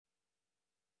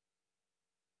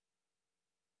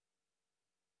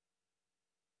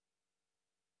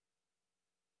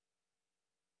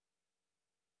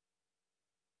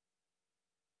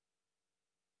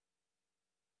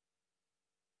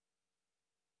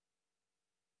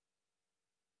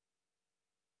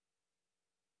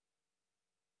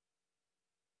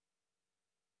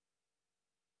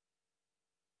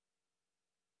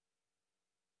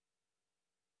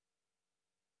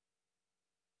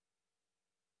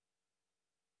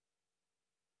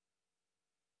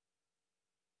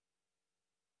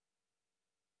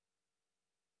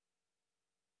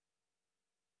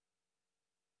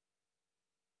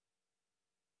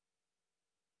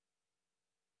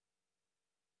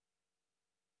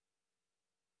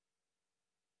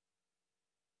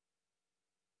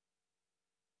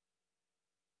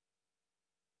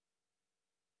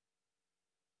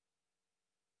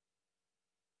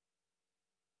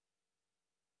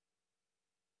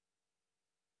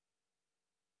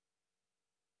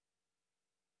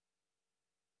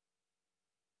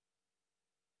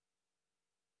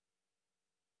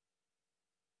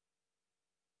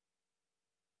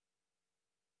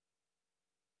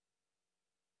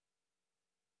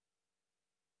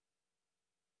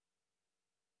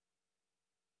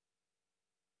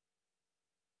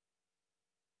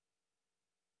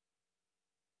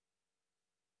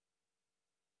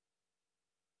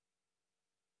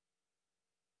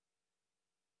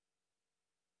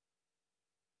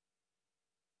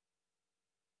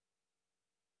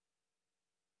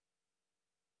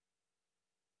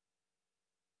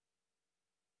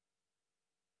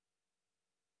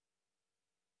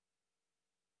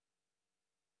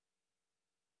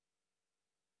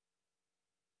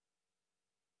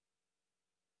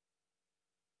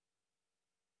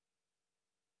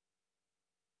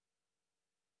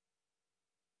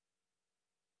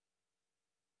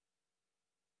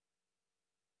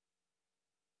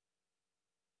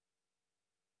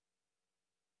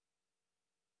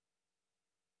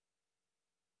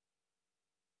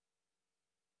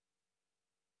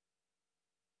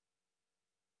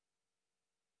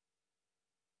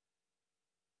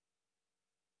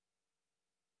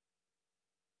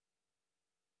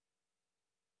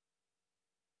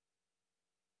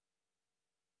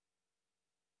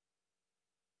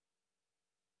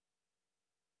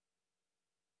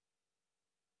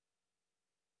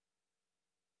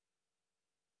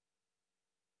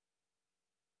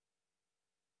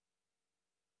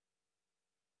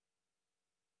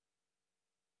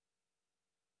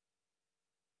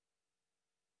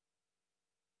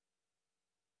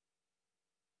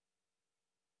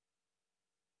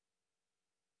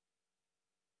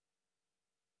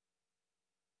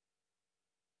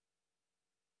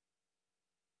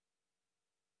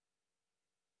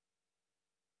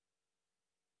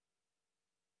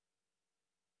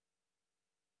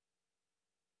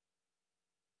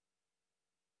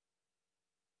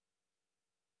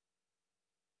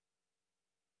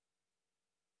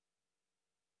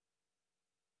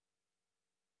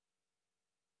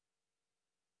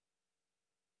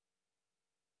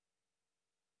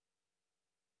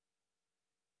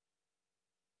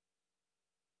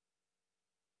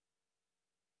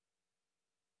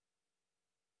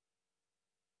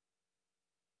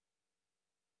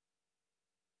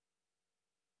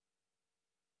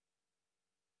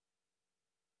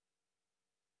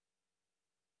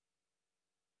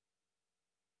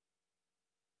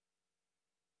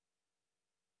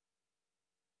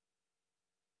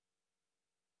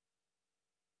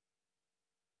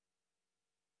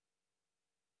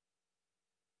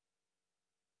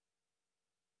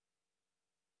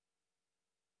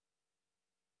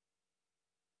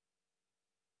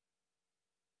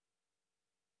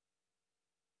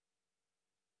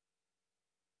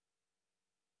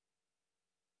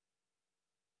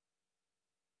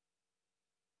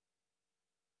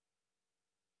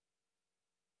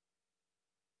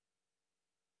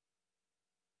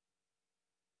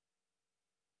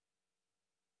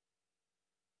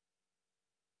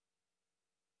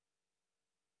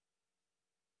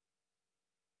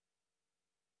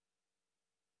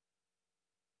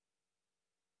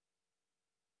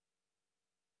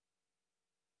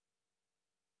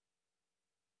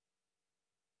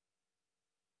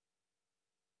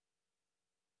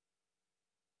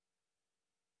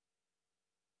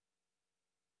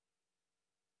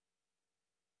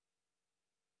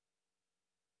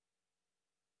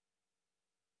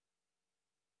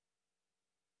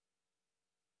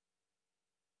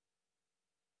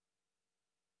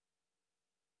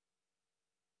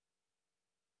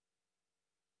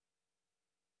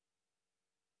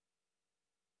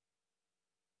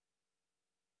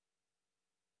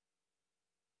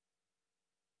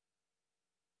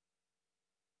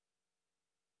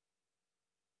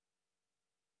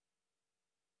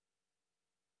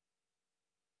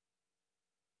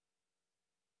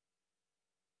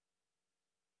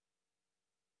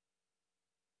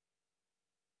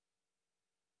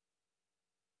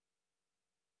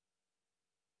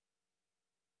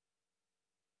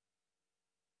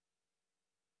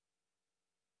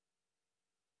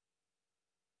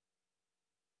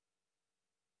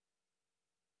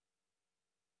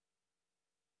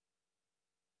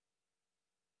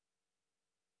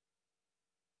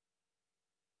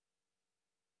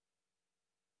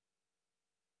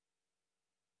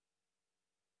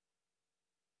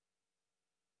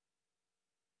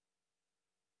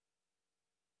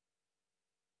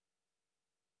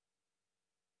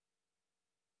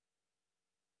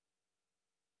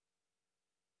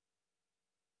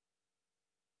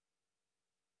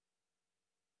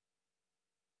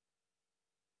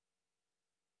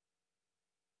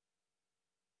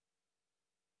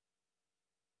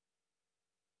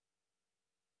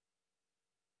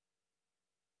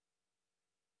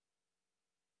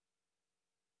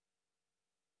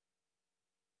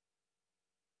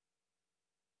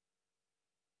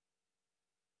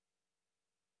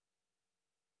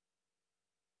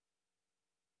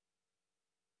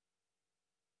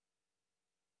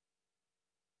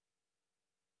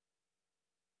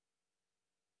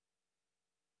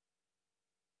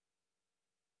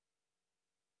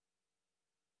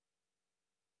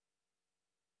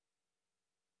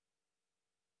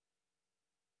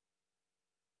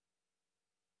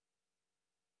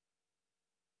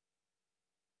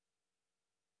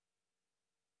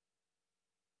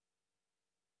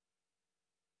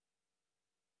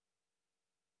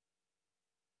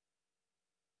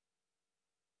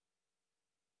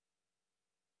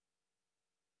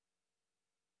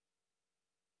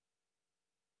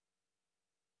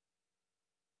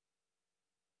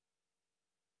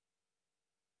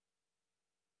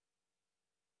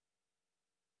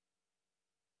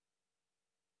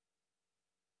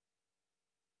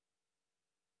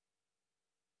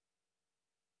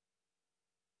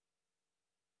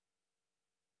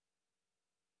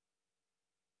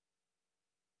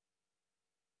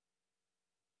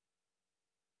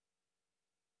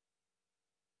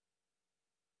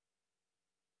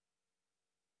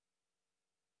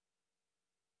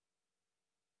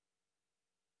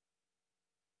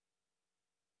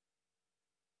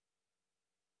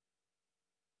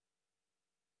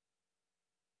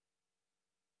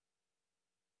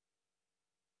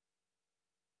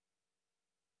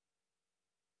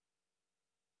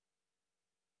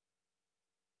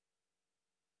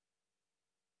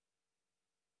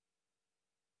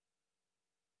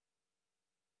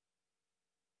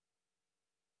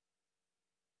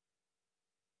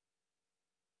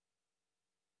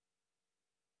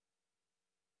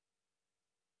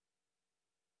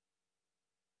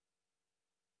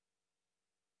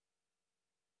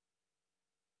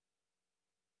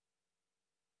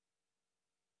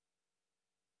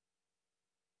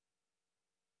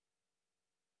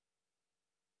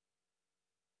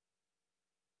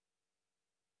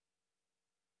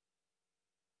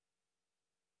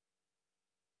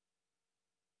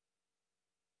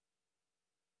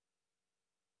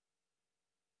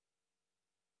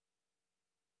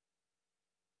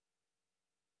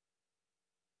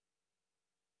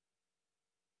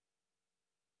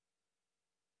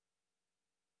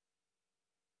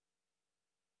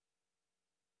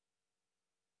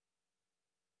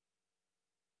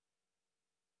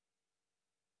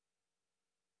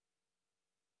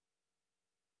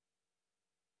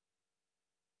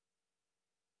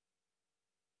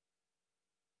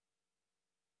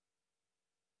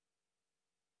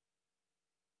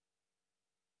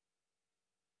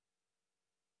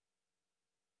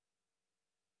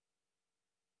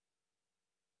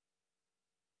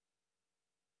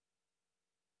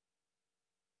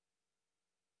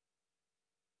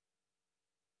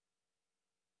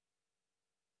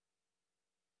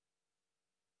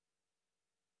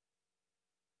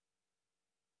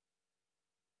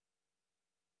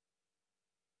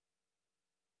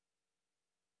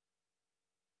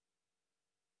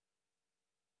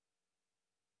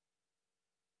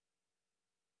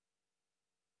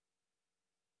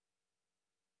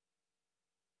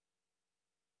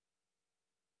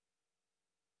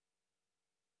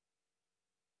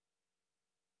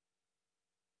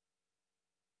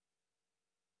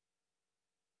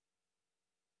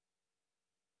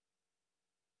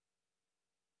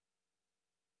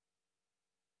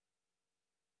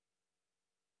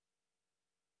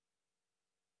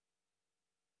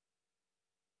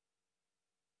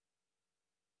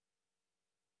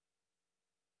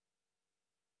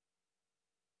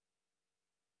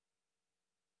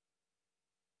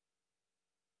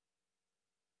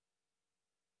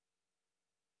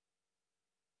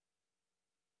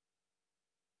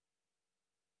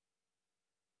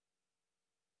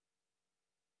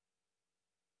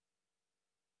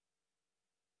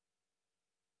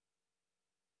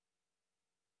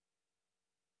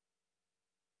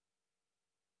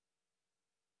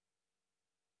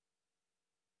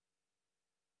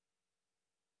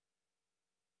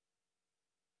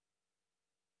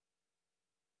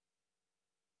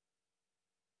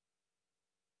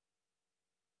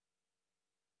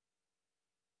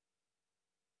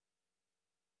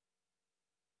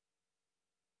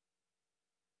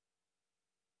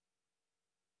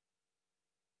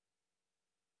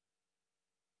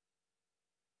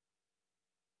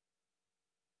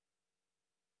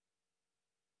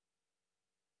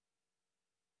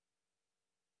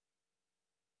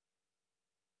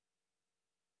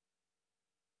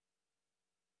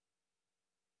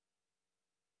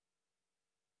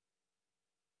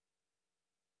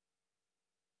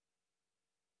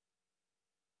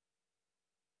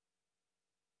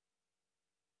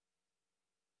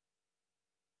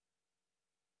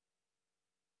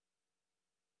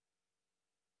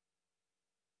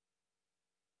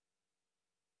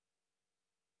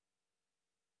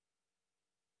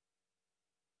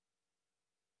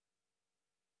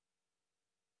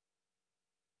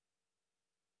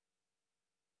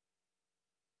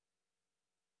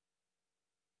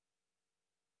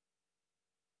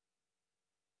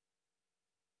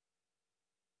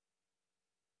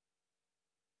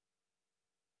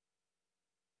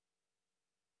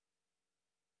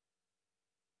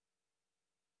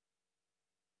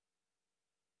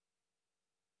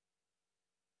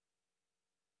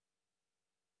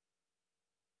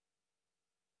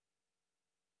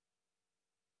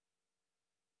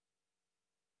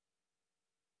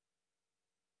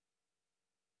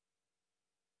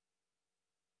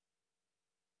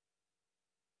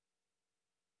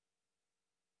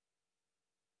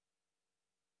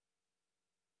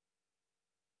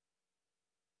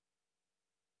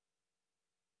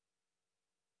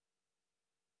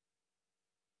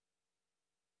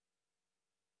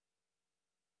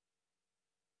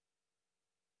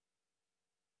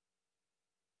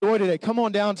joy today, come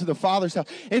on down to the Father's house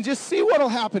and just see what will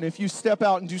happen if you step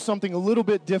out and do something a little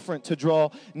bit different to draw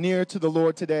near to the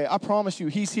Lord today. I promise you,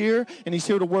 he's here, and he's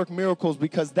here to work miracles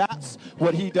because that's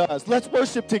what he does. Let's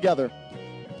worship together.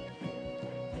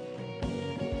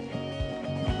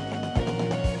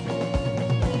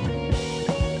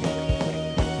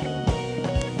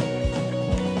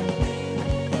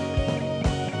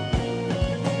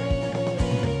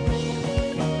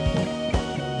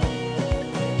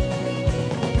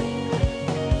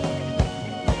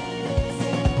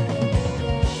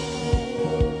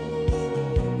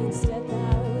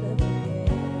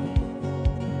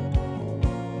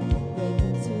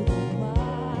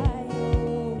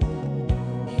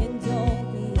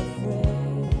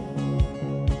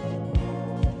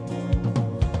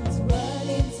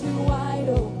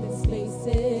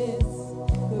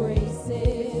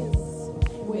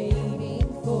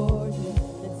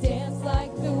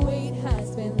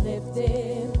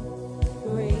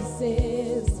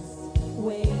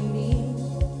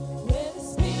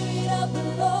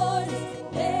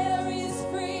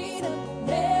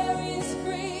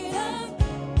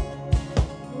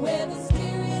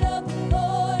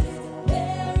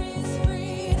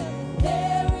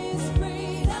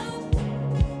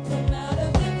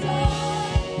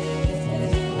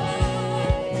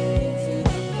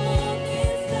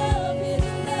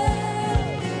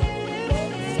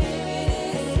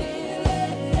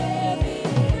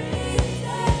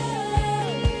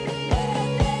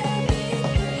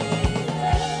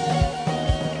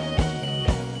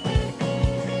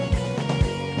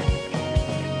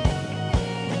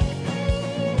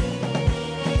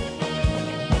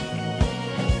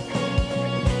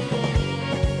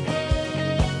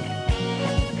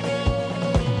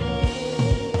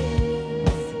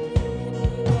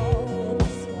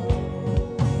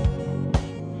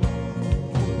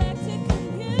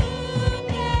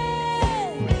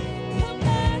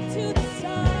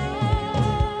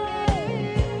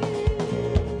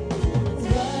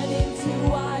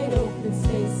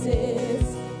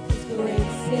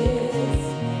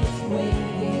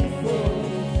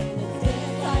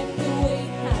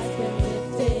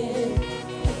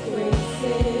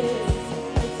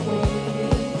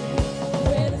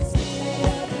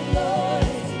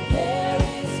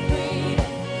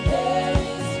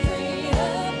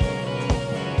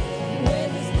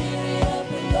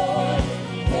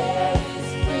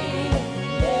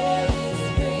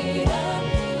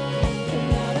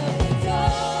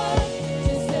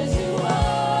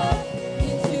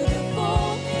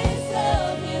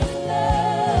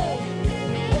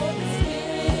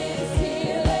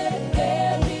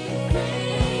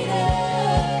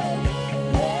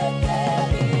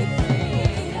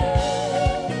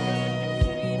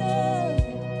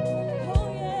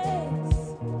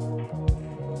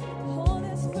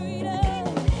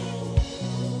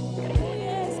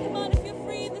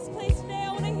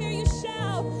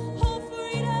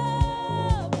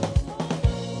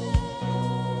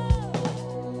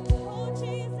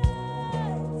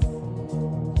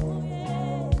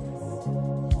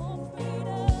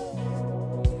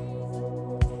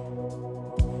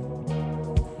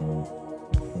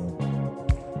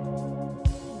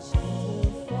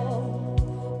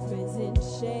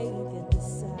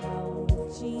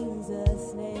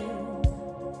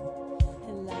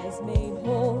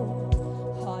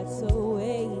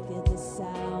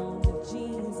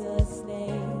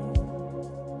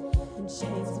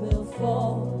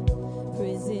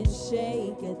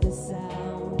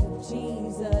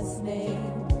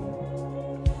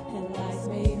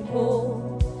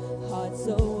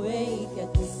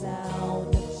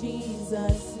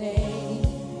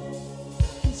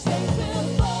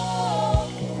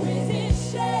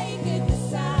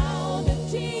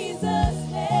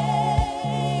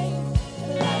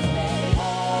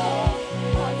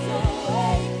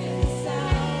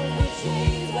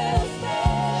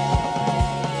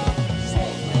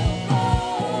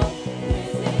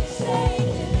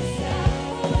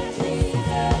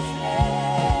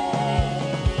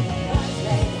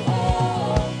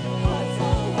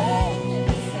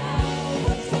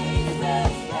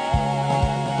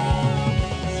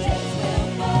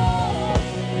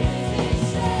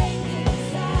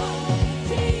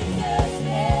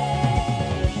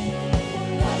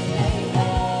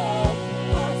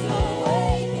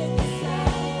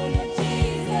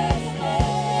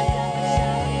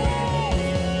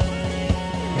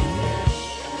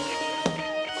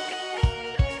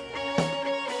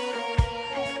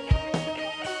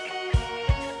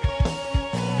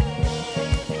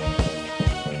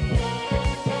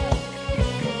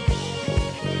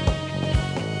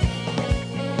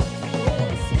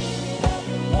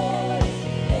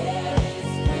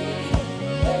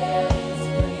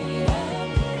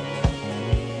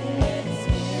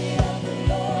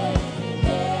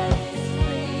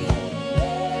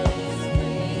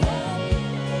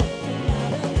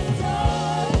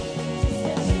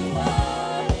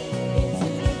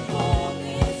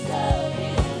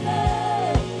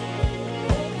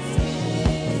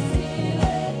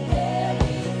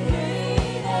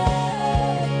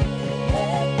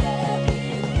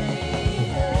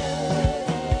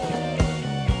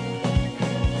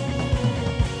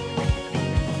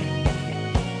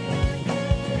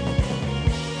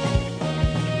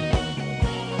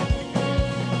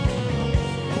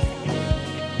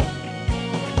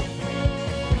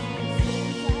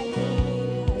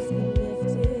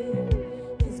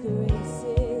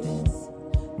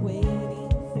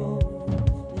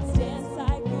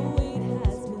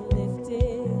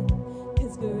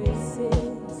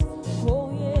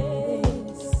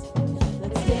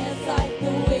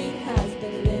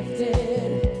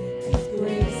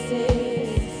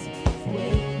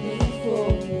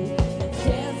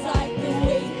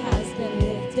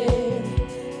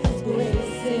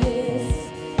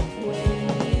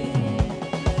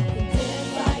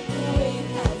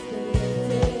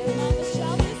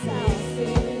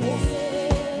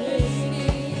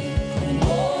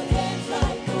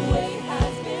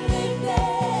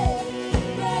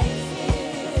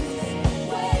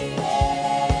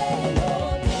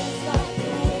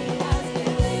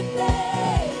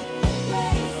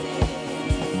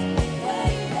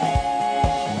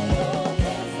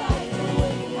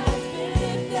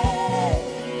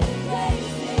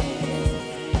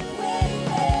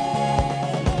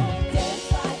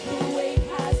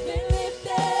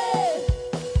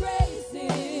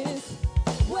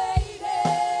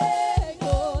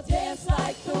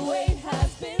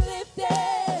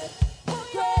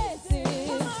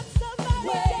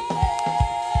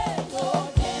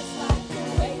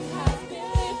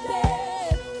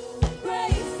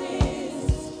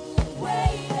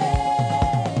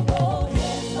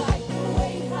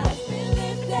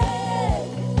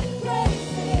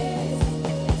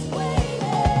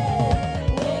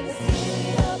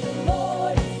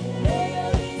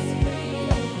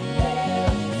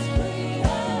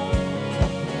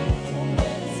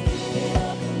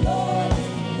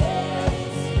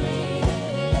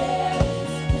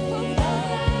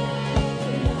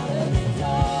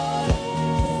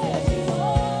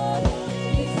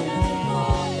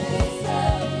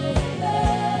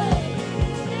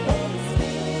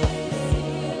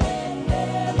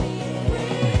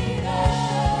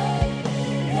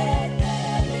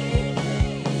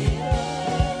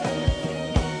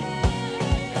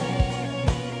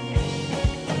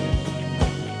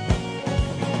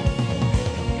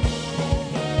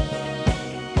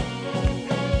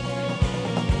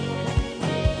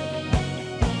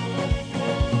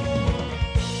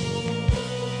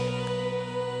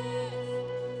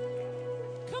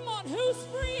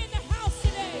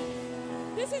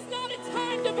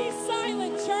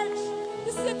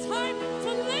 is a time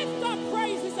to lift our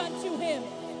praises unto him,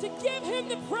 to give him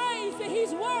the praise that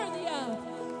he's worthy of.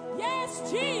 Yes,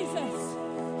 Jesus.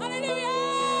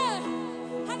 Hallelujah.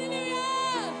 Hallelujah.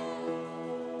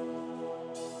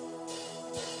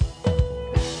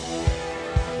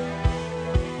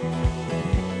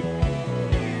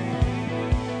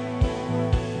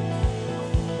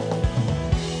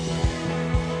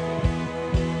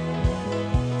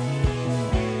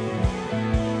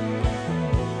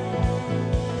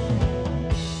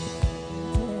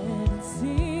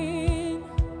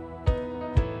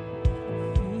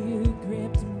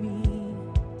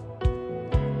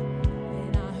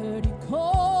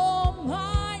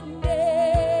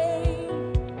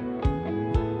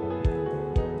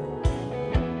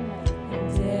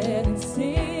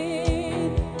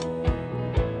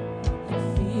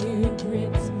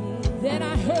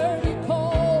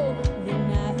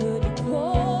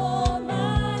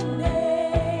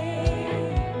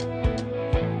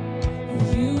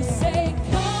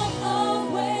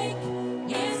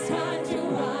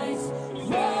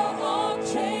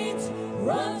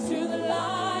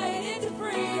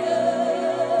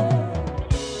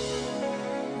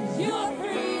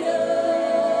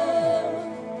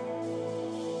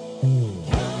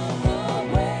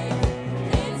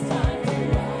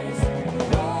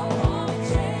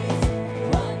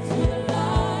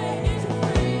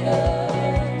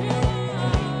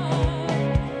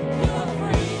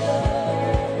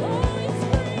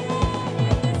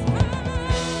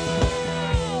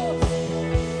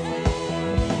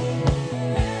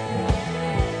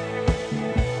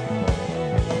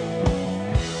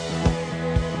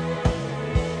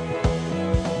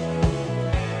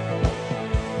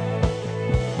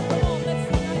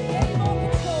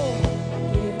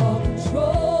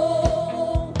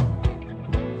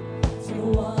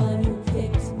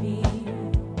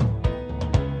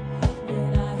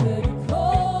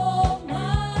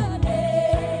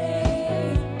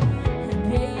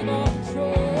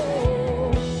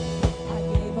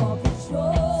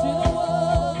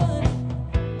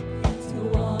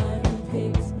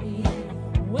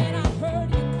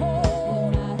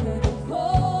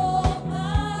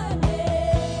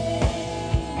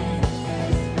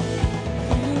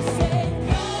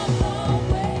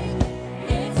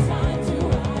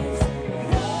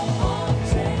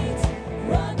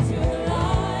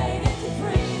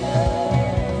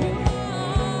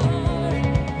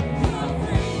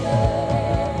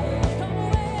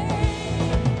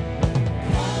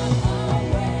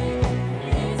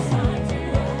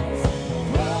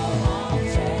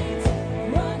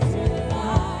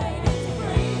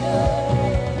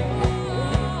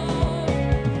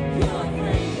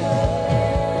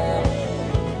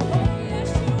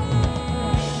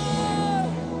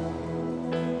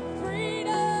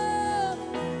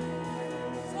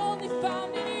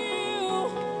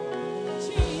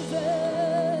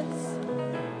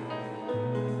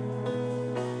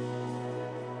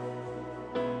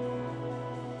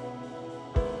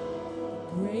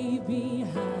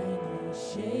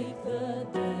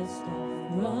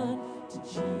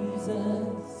 Jesus.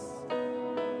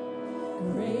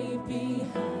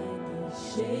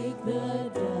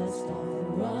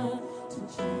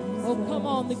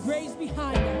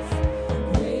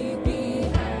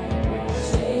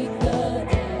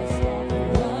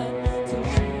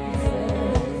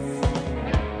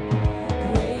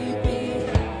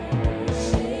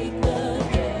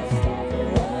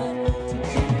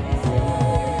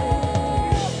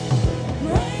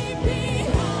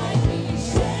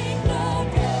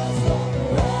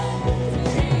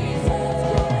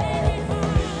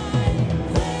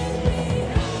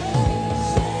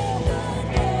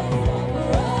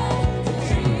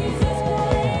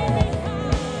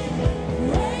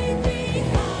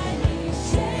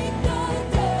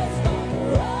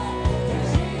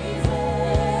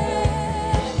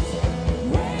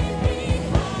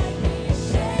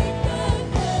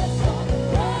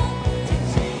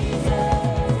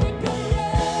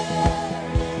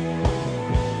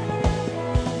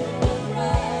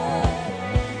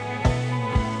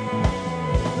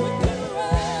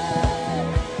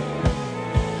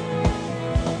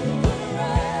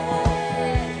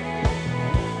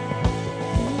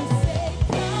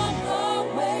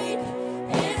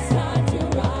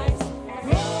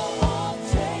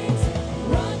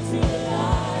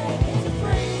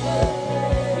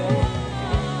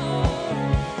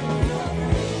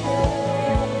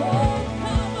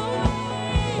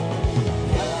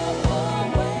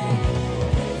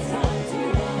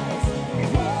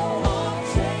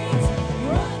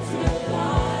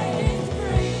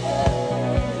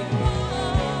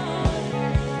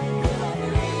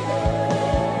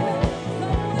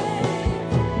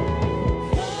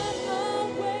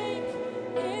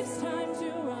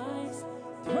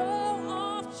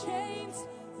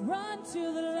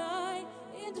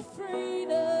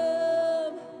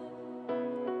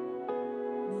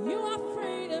 You are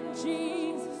freedom,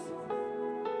 Jesus.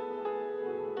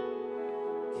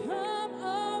 Come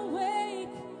awake,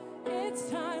 it's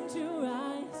time to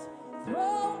rise.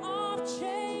 Throw off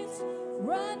chains,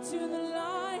 run to the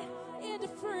light, into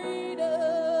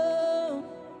freedom.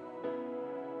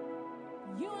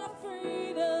 You are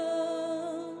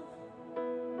freedom.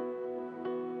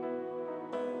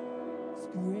 This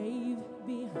grave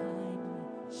behind me,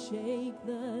 shake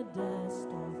the dust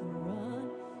off and run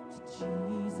to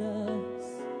Jesus.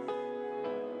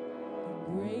 The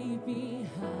grave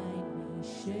behind me,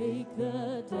 shake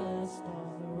the dust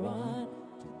off and run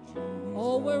to Jesus.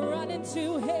 Oh, we're running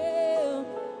to Him.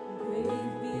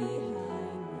 Grave behind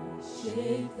me,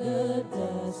 shake the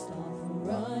dust off and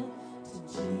run to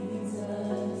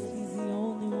Jesus. He's the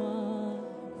only one.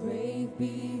 Grave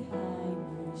behind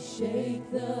me,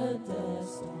 shake the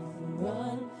dust off and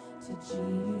run to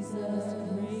Jesus.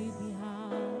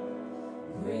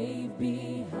 Grave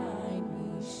behind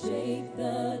me, shake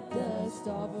the dust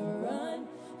off and run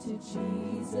to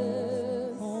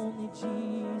Jesus. Only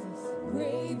Jesus.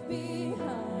 Grave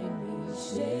behind me,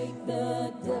 shake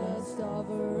the dust off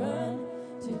and run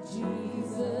to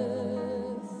Jesus.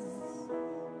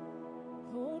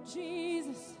 Oh,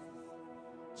 Jesus,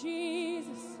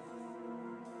 Jesus.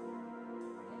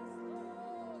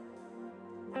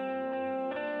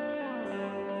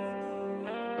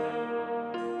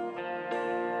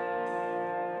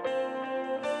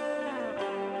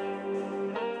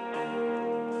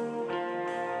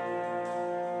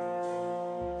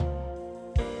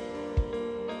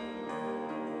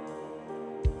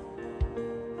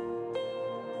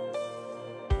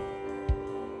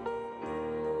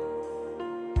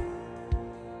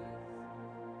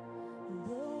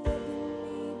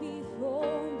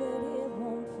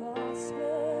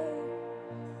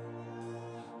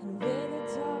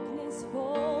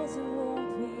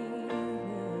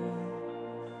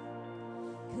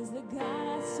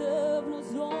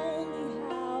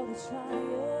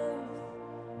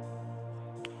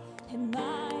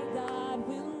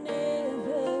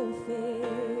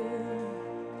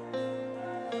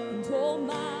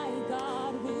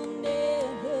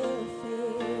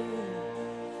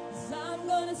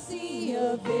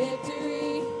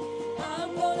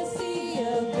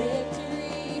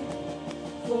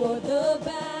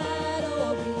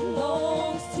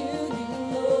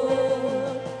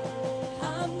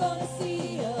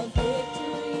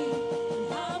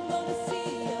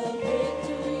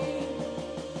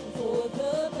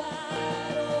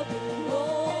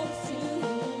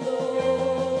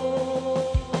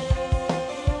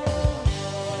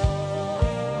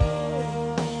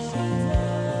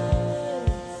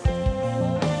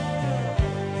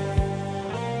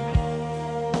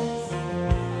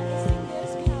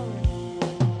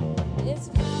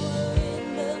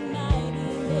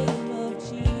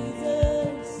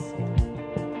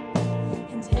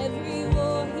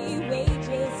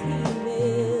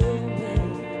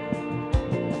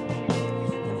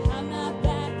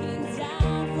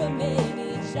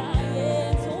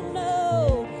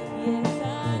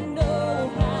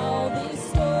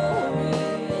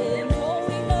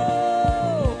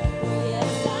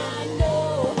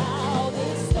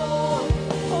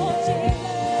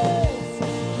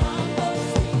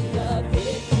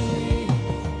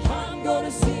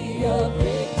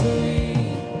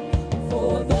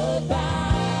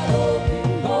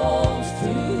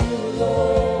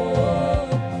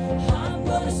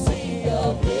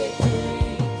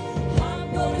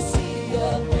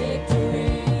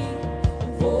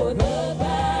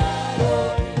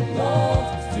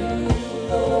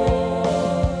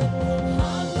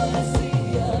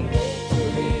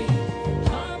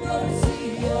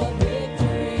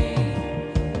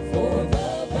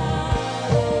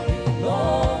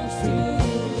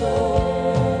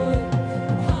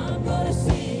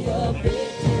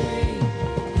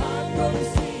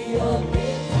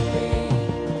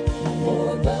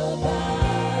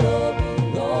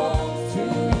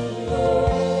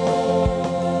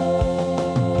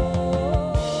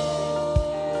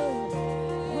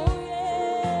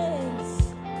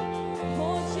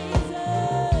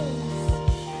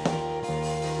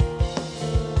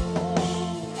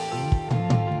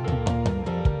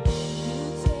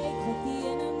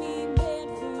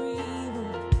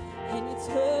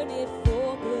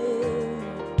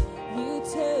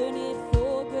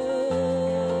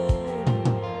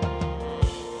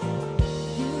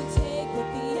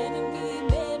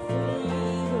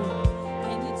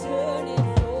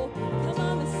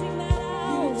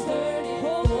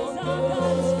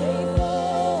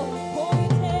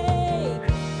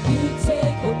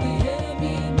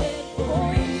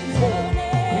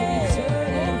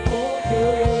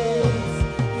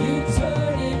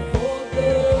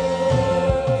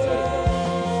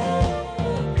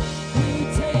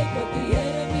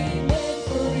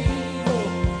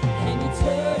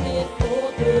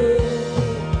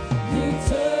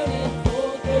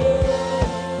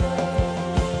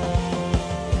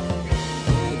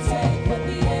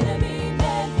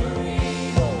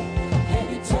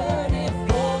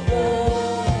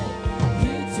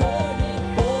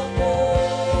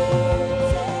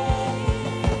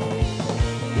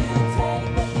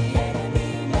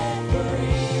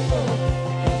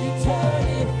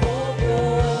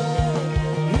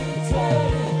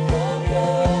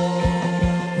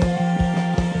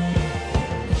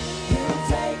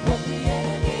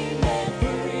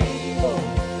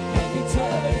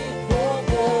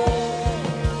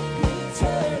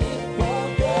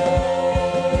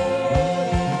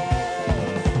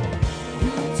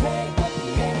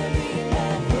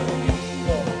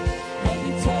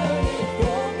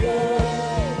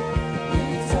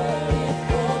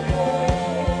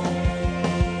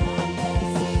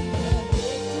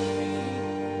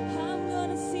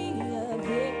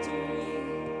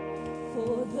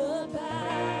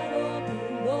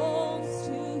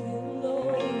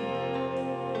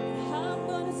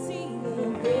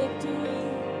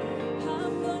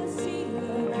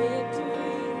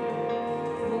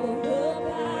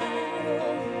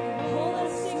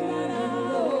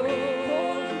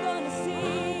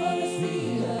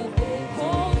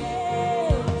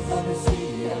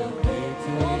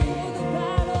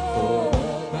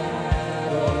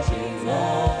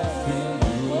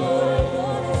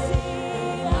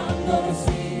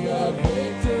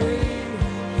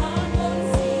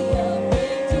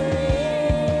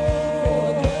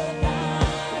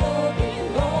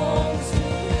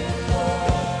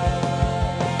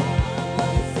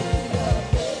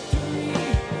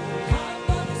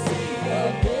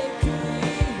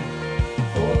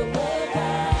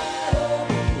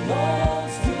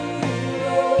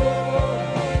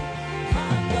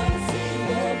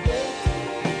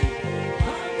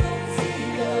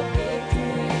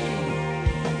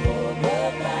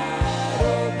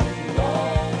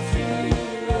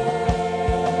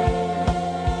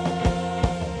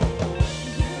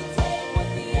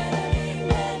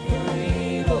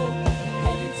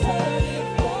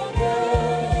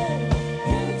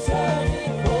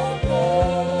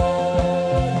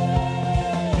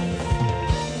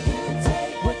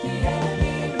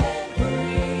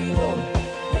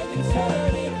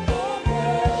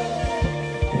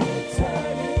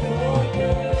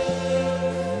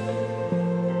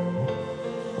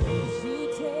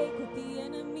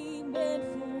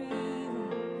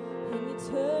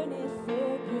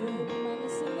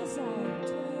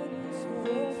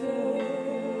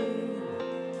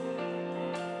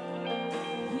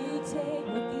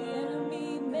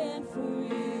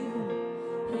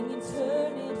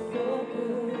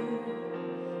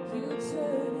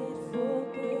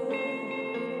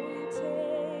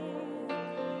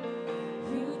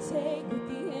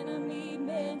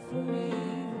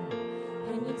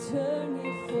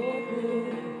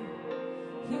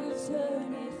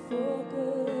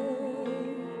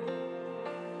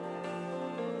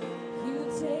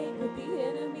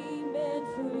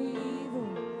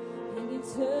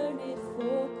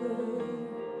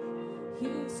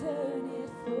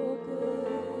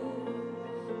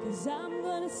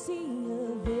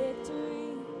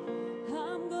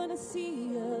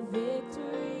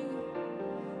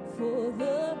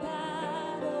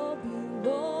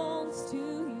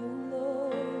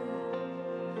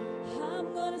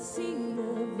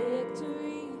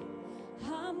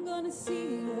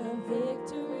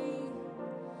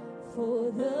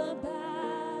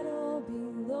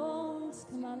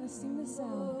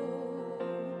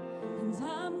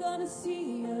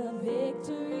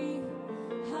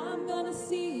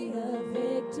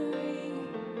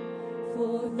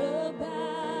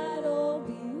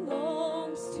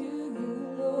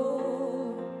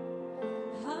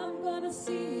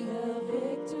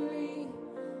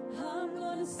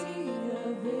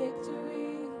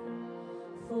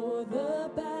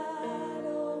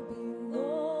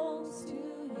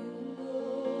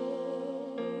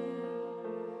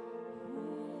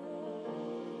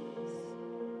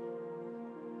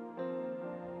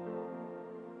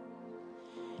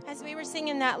 As we were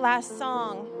singing that last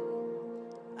song,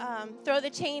 throw the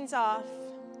chains off,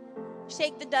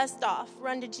 shake the dust off,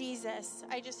 run to Jesus,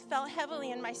 I just felt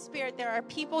heavily in my spirit there are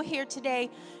people here today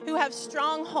who have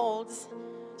strongholds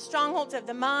of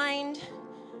the mind,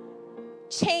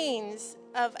 chains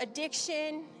of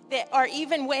addiction that are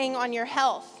even weighing on your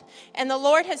health. And the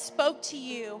Lord has spoke to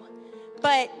you,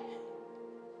 but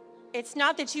it's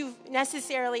not that you've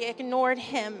necessarily ignored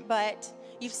him, but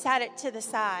you've sat it to the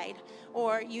side,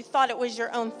 or you thought it was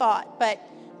your own thought. But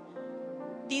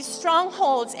these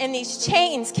strongholds and these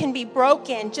chains can be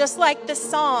broken, just like the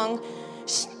song,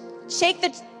 shake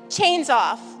the chains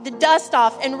off, the dust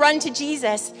off, and run to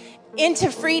Jesus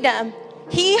into freedom.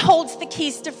 He holds the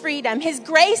keys to freedom. His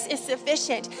grace is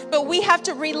sufficient, but we have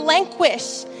to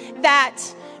relinquish that.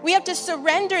 We have to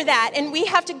surrender that, and we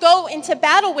have to go into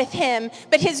battle with him.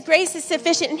 But his grace is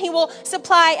sufficient, and he will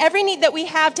supply every need that we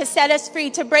have to set us free,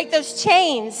 to break those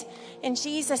chains. In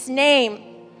Jesus' name.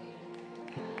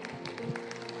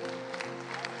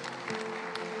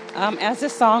 As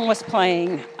this song was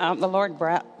playing, the Lord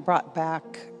brought back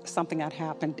something that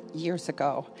happened years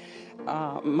ago.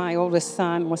 My oldest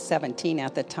son was 17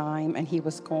 at the time, and he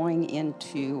was going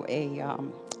into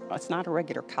it's not a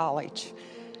regular college.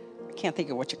 I can't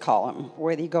think of what you call them,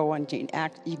 where you go and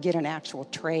you get an actual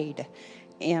trade.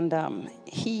 And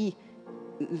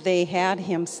they had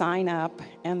him sign up,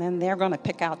 and then they're going to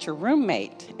pick out your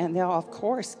roommate, and they'll, of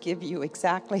course, give you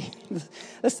exactly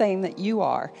the same that you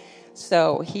are.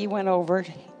 So he went over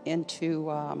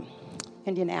into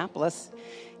Indianapolis,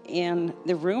 and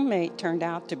the roommate turned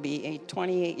out to be a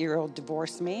 28-year-old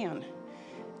divorced man.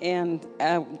 And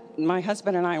my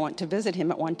husband and I went to visit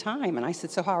him at one time, and I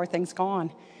said, so how are things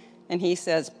going? And he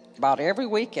says, about every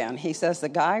weekend, he says, the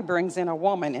guy brings in a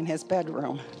woman in his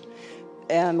bedroom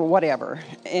and whatever.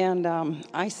 And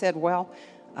I said, well,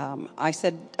 I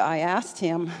asked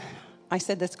him, I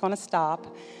said, that's going to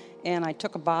stop. And I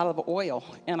took a bottle of oil,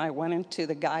 and I went into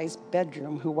the guy's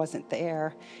bedroom who wasn't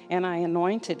there, and I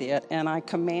anointed it, and I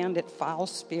commanded foul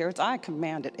spirits. I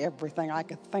commanded everything I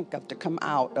could think of to come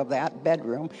out of that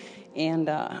bedroom. And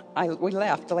we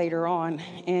left later on,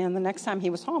 and the next time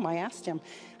he was home, I asked him,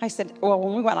 I said, well,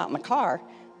 when we went out in the car,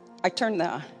 I turned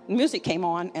the music came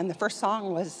on, and the first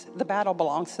song was The Battle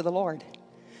Belongs to the Lord.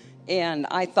 And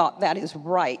I thought, that is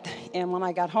right. And when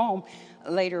I got home,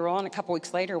 later on, a couple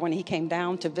weeks later, when he came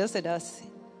down to visit us,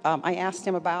 I asked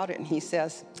him about it, and he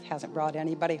says, hasn't brought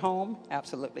anybody home?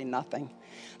 Absolutely nothing.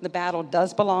 The battle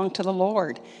does belong to the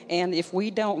Lord, and if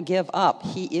we don't give up,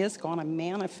 he is going to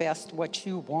manifest what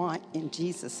you want in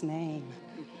Jesus' name.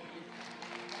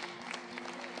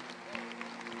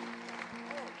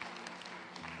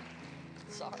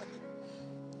 Sorry.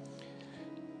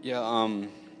 Yeah,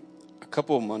 a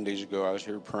couple of Mondays ago, I was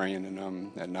here praying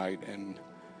and at night, and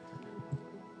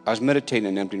I was meditating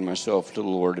and emptying myself to the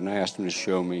Lord, and I asked him to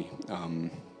show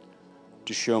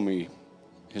me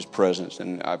his presence.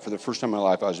 And for the first time in my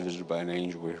life, I was visited by an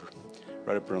angel here,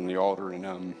 right up there on the altar.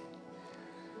 And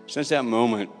since that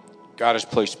moment, God has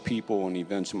placed people and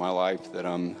events in my life that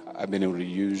I've been able to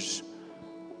use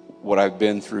what I've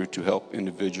been through to help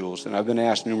individuals. And I've been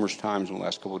asked numerous times in the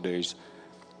last couple of days,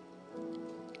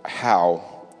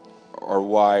 how or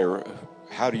why or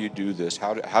how do you do this?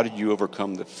 How did you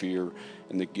overcome the fear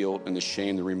and the guilt and the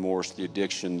shame, the remorse, the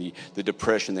addiction, the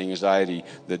depression, the anxiety,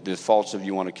 the thoughts of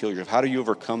you want to kill yourself? How do you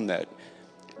overcome that?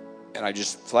 And I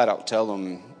just flat out tell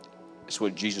them, it's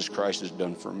what Jesus Christ has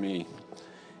done for me.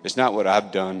 It's not what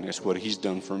I've done, it's what he's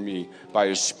done for me. By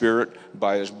his Spirit,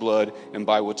 by his blood, and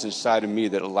by what's inside of me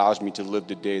that allows me to live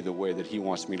today the way that he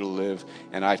wants me to live.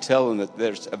 And I tell them that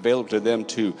there's available to them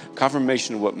too.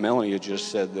 Confirmation of what Melanie had just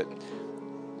said, that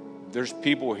there's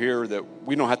people here that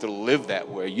we don't have to live that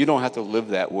way. You don't have to live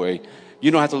that way.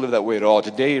 You don't have to live that way at all.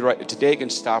 Today can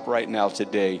stop right now,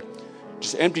 today.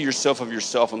 Just empty yourself of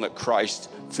yourself and let Christ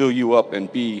fill you up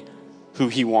and be who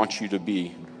he wants you to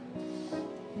be.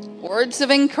 Words of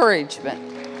encouragement.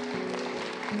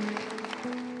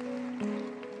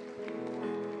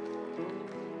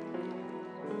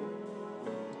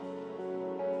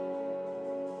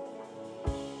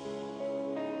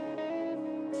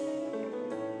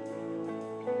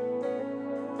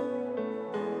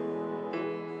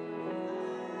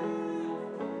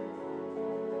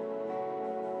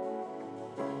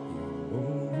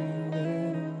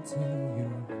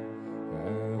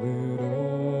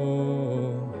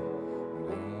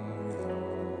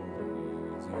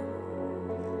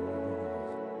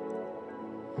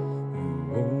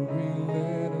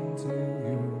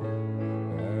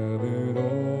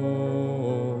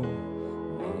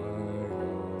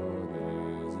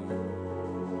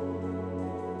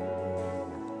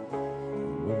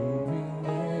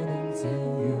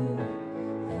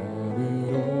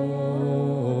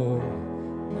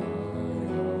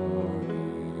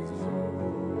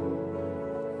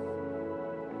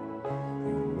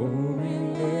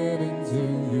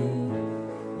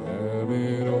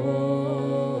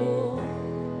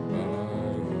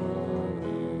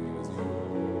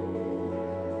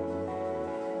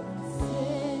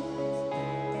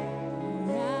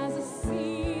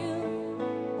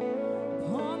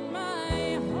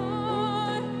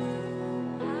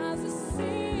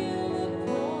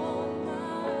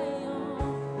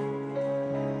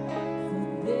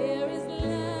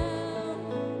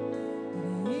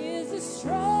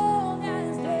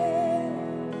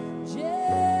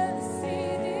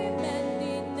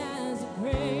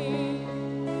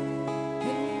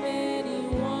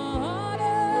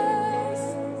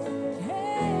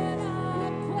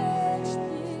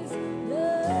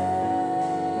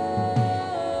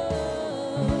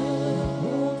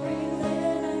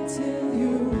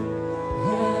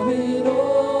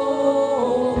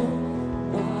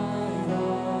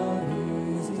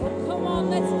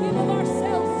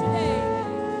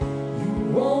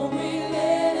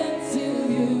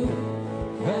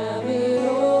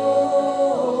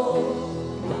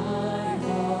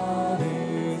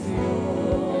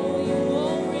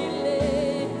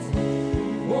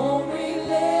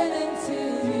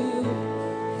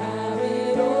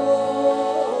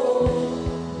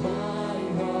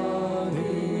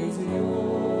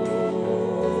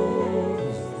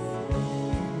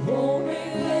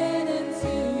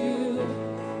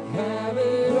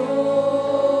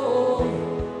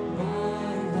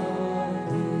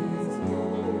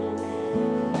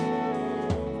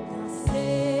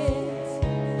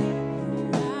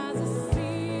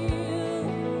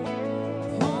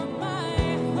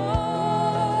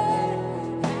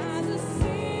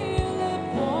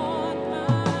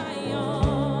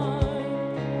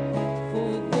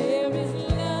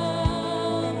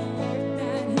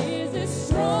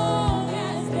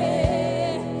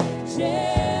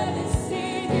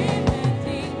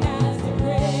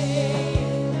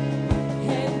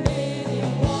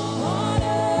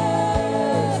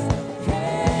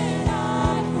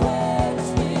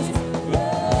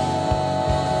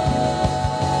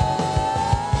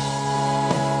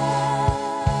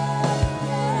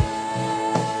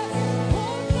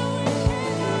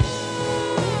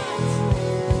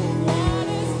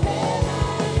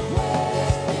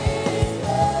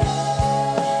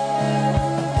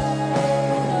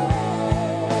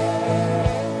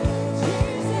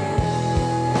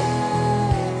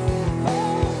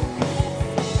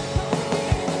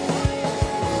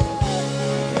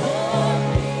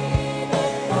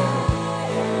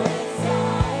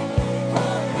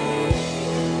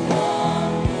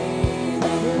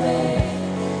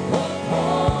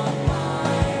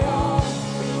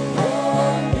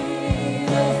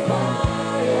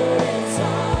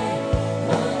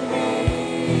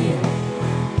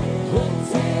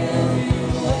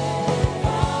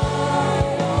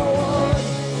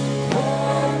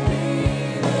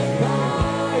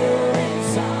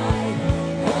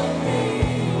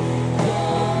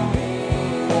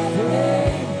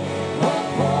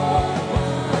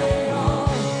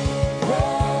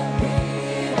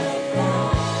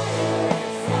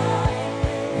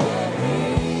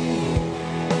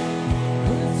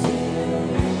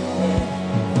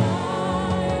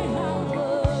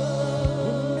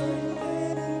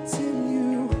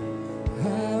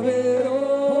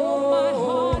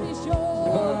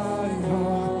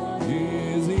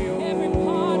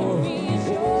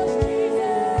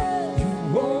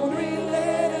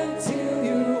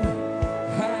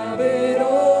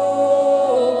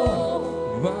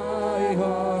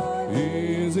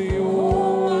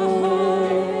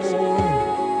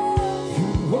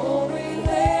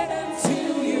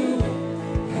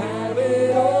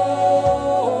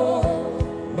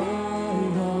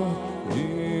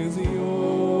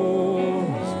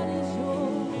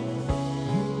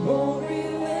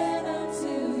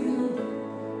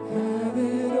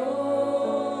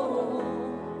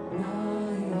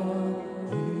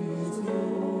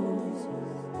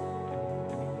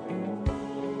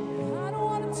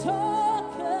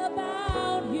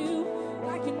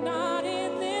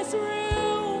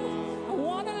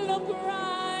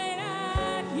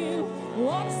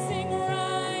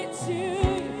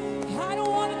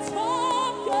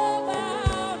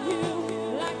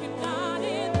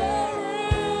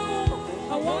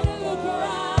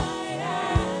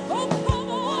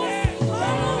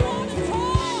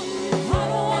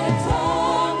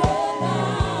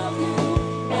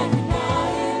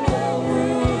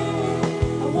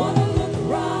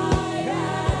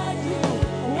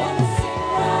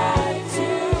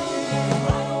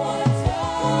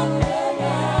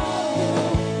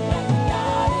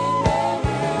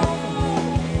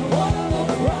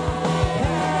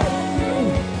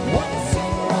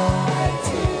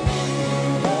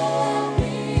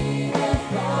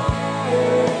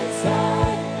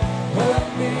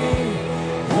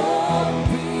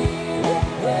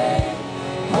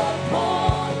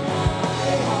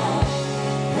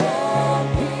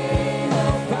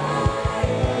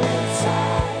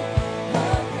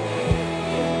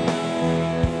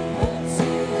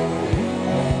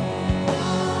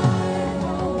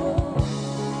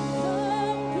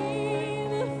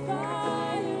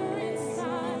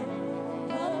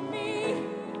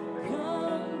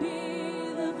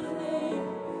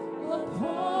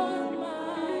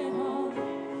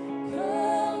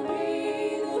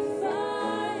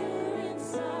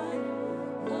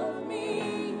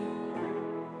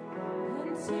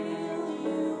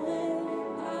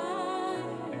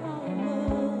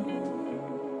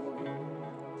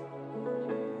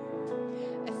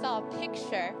 saw a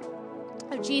picture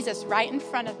of Jesus right in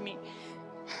front of me.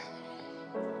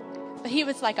 But he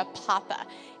was like a papa,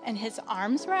 and his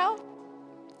arms were out,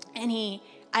 and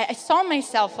I saw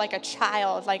myself like a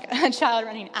child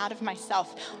running out of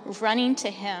myself, running to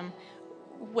him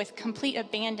with complete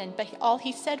abandon. But all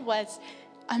he said was,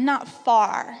 "I'm not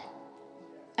far."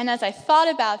 And as I thought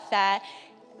about that,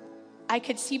 I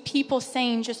could see people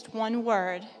saying just one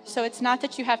word. So it's not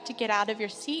that you have to get out of your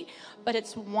seat, but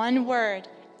it's one word.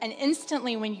 And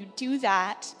instantly when you do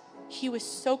that, he was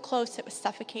so close it was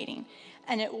suffocating,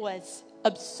 and it was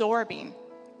absorbing.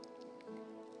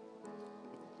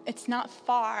 It's not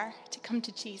far to come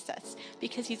to Jesus,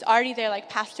 because he's already there, like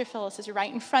Pastor Phyllis is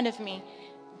right in front of me.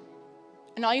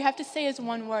 And all you have to say is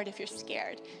one word if you're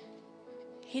scared.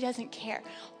 He doesn't care.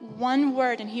 One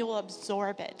word and he will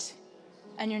absorb it,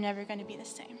 and you're never going to be the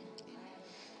same.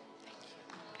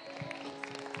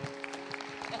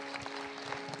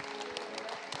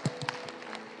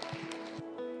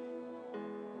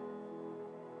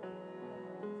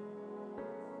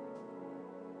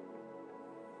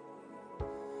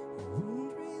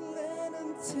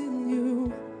 Until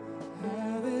you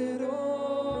have it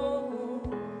all,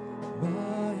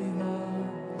 my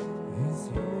heart is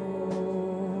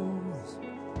yours.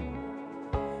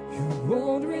 You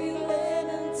won't relent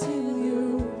until you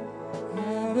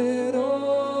have it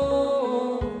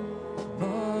all.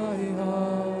 My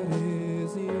heart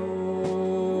is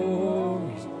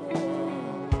yours.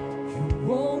 You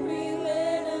won't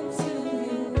relent until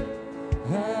you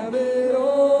have it all.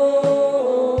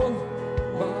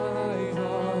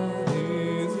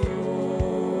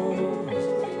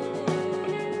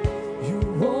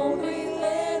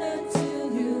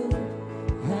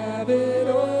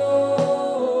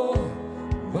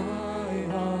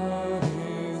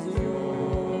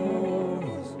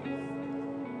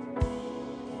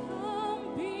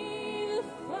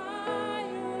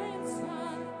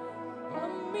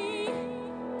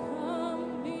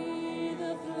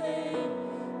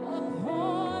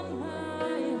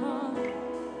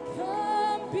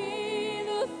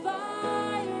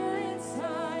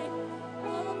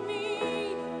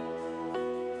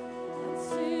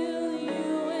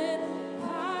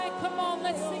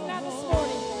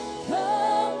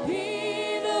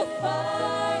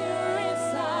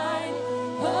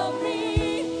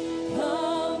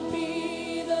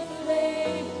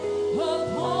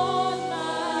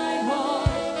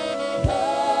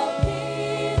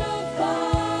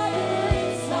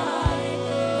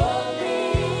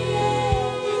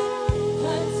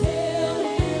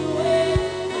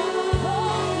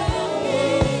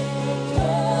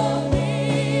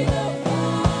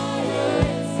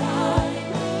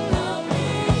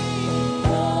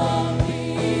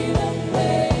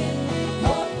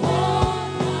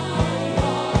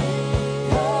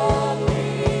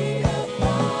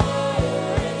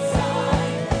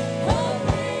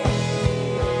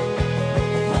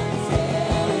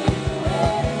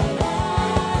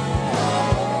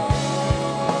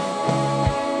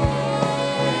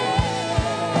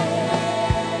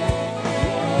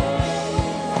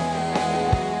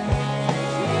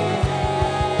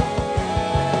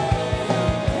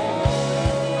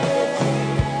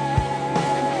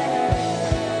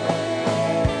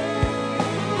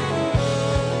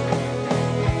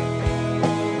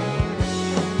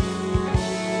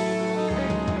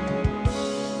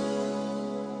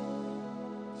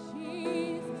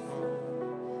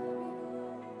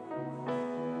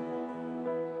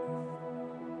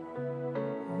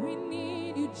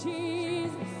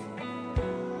 Jesus,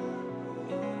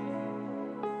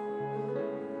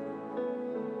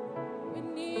 we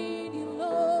need you,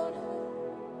 Lord.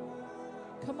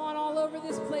 Come on, all over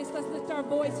this place, let's lift our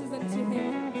voices unto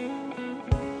him.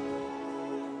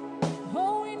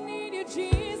 Oh, we need you,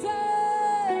 Jesus.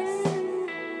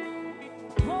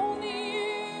 Only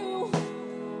you.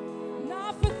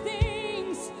 Not for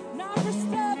things, not for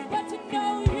stuff, but to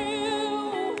know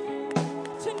you.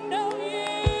 To know you.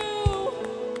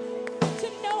 To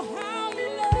know how you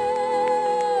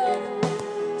love.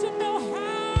 To know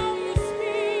how you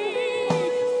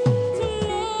speak. To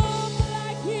look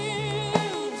like you,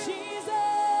 Jesus.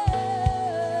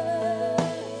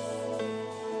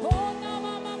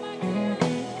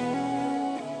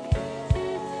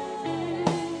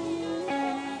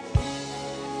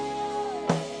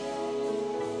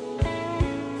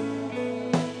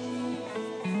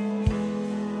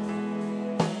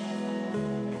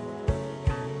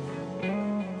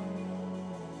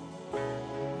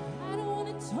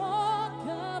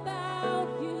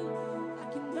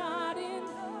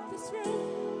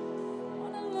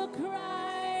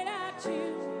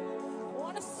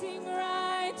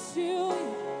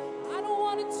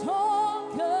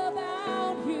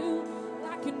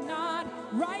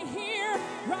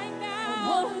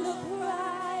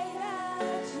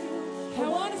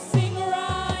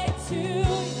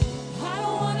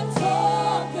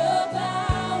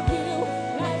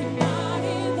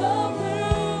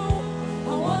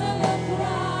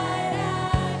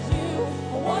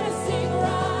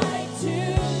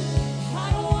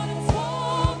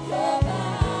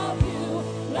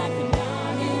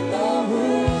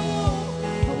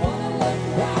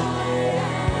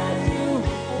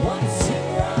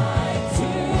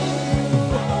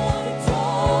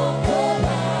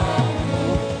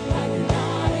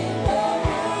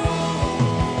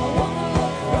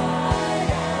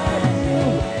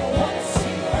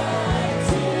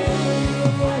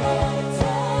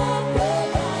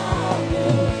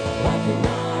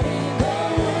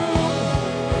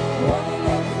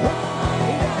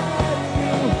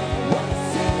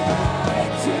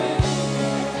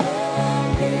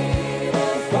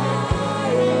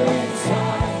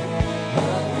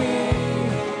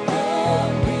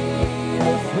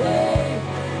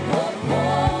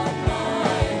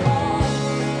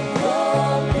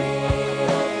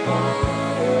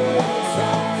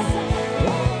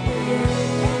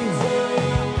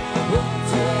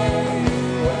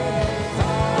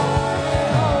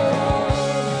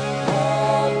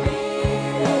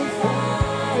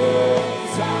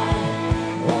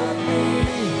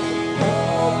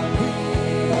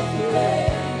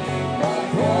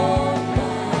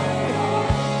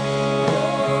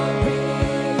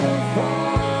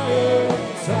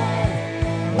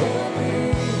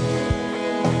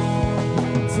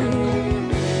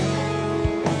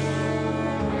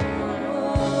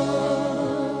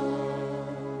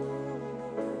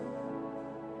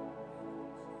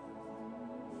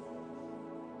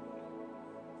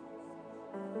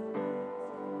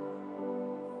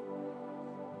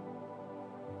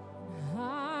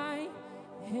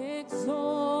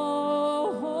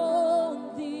 exalt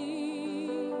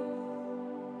thee.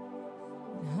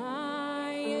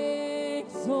 I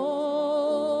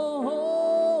exalt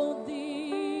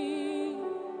thee.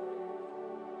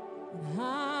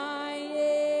 I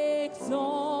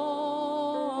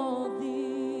exalt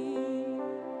thee.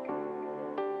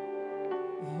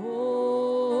 Oh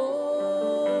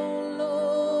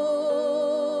Lord,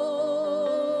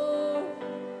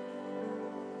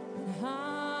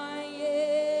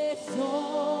 I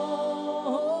exalt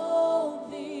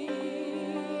thee.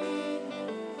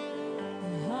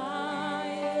 I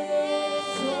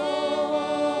exalt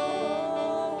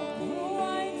thee. I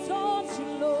exalt you,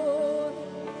 Lord.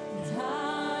 I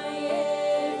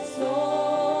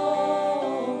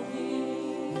exalt thee.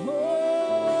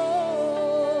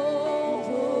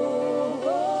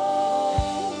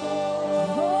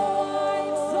 Oh, I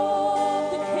exalt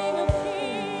the King of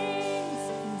Kings.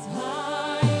 I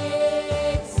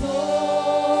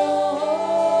exalt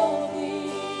thee.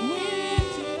 We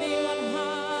lift your name on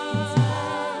high. I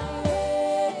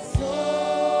exalt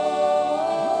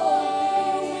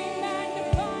thee. We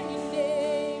magnify your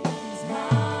name. I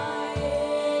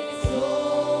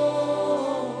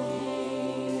exalt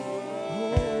thee.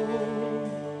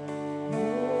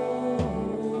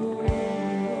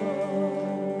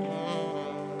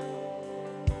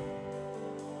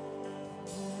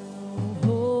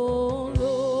 Oh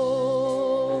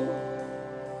Lord,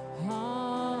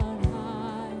 on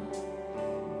high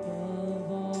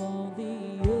above all the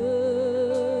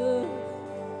earth,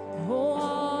 oh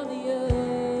all the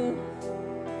earth,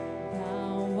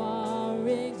 thou art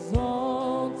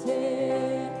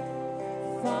exalted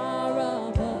far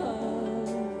above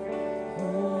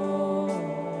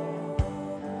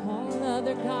all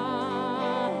other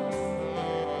gods.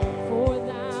 For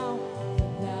thou,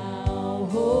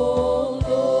 oh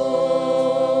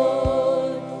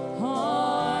Lord,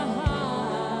 art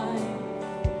high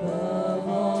above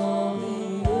all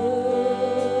the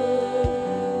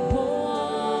earth,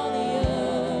 all the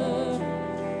earth,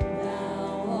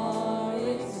 thou art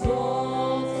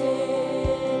exalted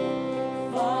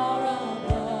far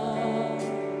above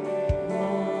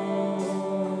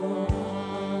all.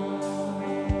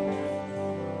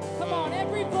 Come on,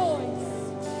 every voice.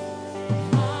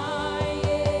 I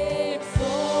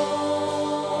exalt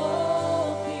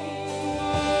thee.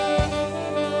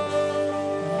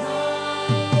 I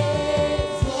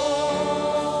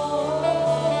exalt thee.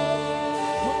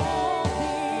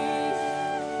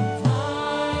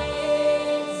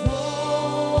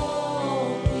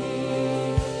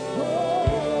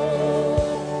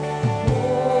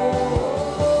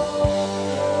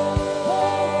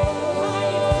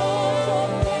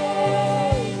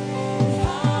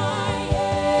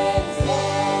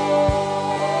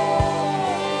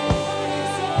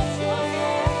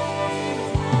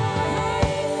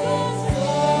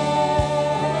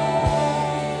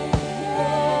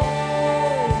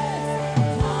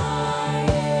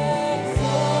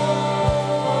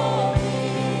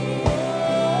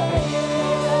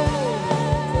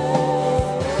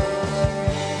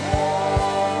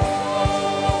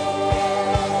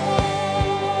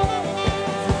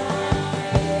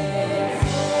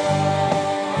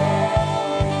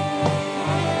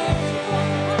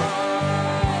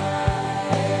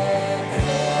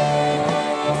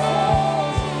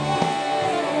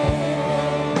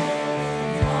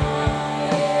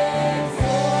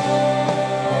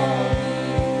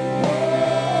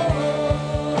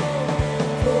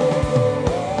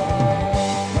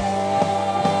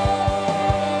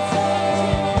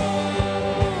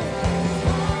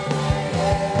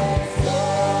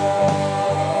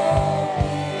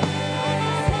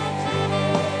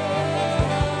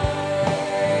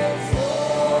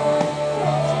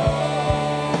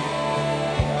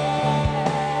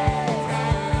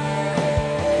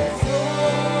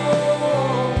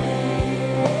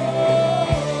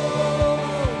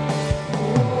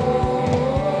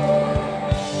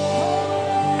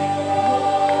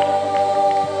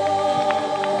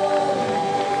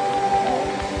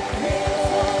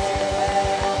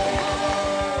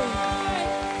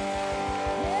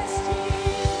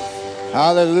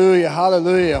 Hallelujah,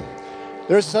 hallelujah.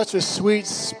 There's such a sweet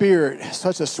spirit,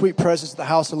 such a sweet presence in the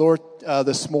house of the Lord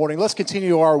this morning. Let's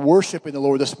continue our worship in the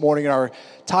Lord this morning in our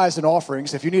tithes and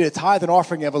offerings. If you need a tithe and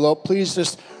offering envelope, please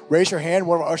just raise your hand.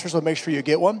 One of our ushers will make sure you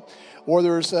get one. Or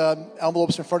there's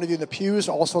envelopes in front of you in the pews,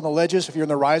 also on the ledges if you're in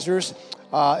the risers.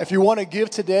 If you want to give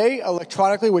today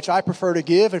electronically, which I prefer to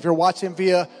give, if you're watching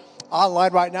via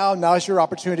online right now, now's your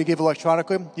opportunity to give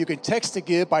electronically. You can text to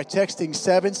give by texting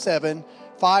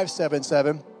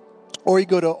 77577, or you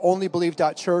go to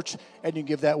onlybelieve.church and you can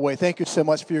give that way. Thank you so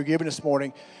much for your giving this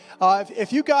morning.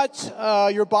 If you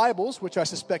got your Bibles, which I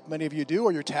suspect many of you do,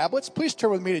 or your tablets, please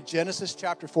turn with me to Genesis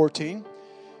chapter 14.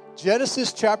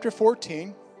 Genesis chapter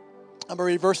 14. I'm going to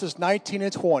read verses 19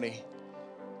 and 20.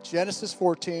 Genesis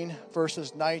 14,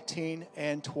 verses 19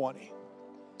 and 20.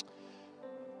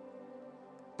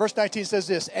 Verse 19 says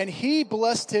this, "And he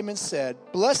blessed him and said,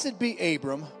 Blessed be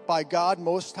Abram by God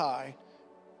Most High,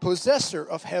 possessor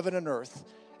of heaven and earth.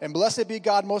 And blessed be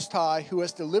God Most High, who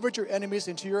has delivered your enemies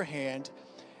into your hand.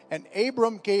 And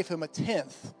Abram gave him a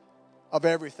tenth of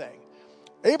everything."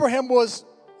 Abraham was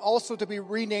also to be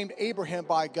renamed Abraham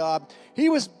by God. He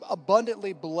was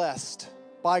abundantly blessed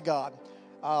by God.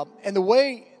 And the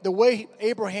way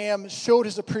Abraham showed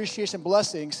his appreciation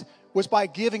blessings was by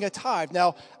giving a tithe.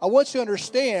 Now, I want you to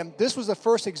understand, this was the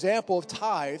first example of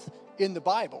tithe in the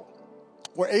Bible,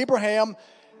 where Abraham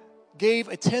gave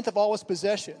a tenth of all his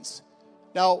possessions.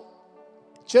 Now,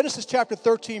 Genesis chapter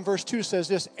 13, verse 2 says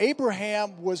this,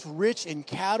 Abraham was rich in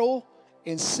cattle,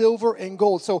 in silver, and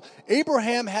gold. So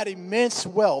Abraham had immense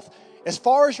wealth. As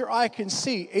far as your eye can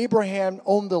see, Abraham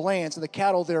owned the lands and the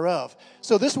cattle thereof.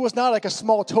 So this was not like a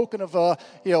small token of, $100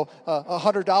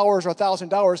 or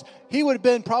 $1,000. He would have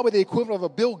been probably the equivalent of a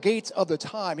Bill Gates of the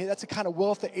time. That's the kind of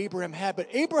wealth that Abraham had. But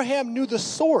Abraham knew the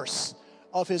source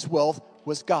of his wealth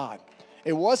was God.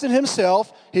 It wasn't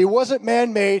himself. He wasn't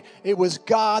man-made. It was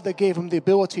God that gave him the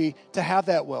ability to have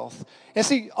that wealth. And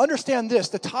see, understand this.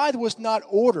 The tithe was not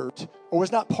ordered or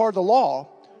was not part of the law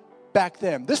back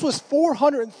then. This was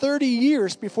 430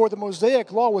 years before the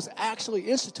Mosaic law was actually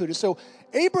instituted. So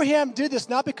Abraham did this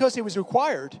not because he was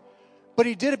required, but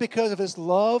he did it because of his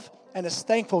love and his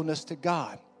thankfulness to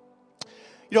God.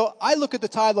 You know, I look at the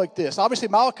tithe like this. Obviously,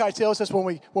 Malachi tells us when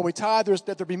we tithe,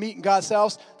 that there be meat in God's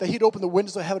house, that he'd open the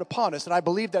windows of heaven upon us. And I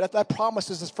believe that promise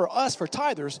is for us, for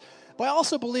tithers. But I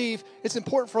also believe it's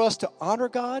important for us to honor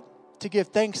God, to give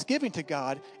thanksgiving to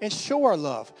God, and show our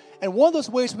love. And one of those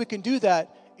ways we can do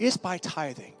that is by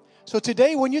tithing. So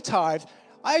today when you tithe,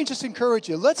 I just encourage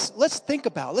you, let's think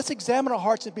about it. Let's examine our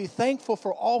hearts and be thankful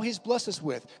for all he's blessed us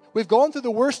with. We've gone through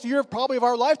the worst year probably of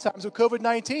our lifetimes with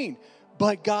COVID-19,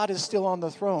 but God is still on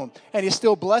the throne, and he's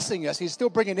still blessing us. He's still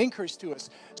bringing increase to us.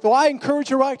 So I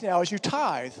encourage you right now, as you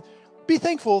tithe, be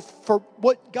thankful for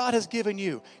what God has given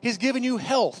you. He's given you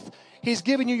health. He's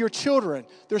given you your children.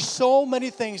 There's so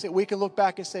many things that we can look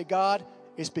back and say, God,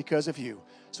 it's because of you.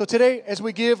 So today, as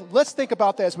we give, let's think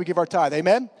about that as we give our tithe.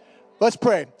 Amen? Let's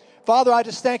pray. Father, I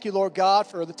just thank you, Lord God,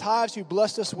 for the tithes you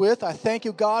blessed us with. I thank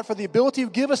you, God, for the ability you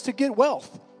give us to get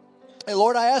wealth. And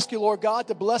Lord, I ask you, Lord God,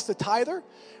 to bless the tither.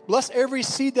 Bless every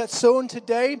seed that's sown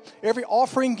today, every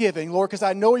offering giving, Lord, because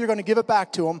I know you're going to give it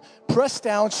back to them. Pressed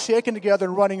down, shaken together,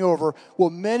 and running over. Will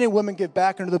men and women give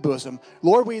back into the bosom?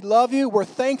 Lord, we love you. We're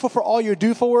thankful for all you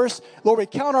do for us. Lord, we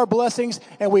count our blessings,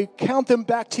 and we count them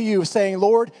back to you, saying,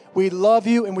 Lord, we love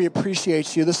you, and we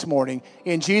appreciate you this morning.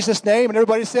 In Jesus' name, and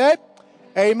everybody said,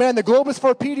 amen. The globe is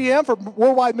for PDM, for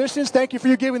Worldwide Missions. Thank you for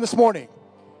your giving this morning.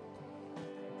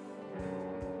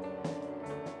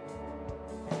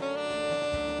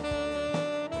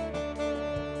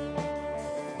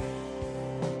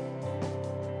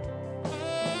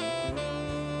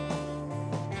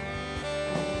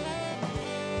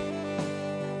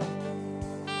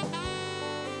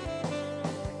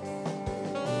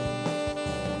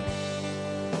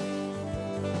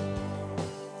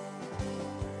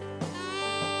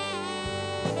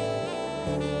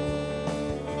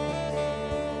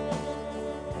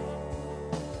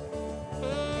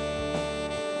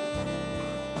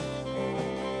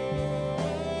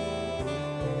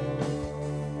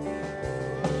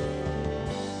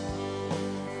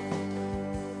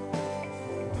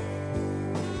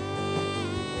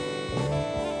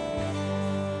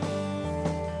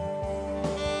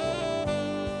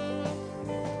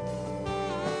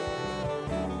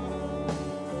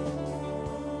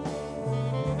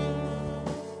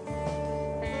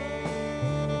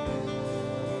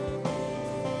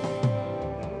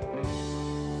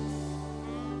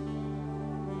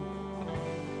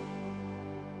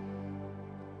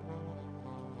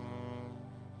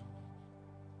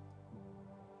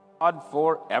 God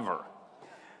forever.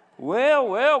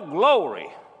 Well, glory.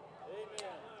 Amen.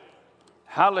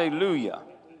 Hallelujah.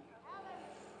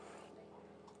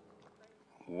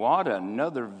 What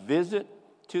another visit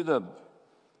to the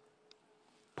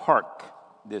park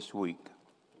this week.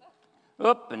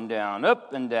 Up and down,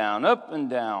 up and down, up and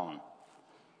down.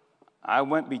 I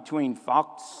went between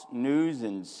Fox News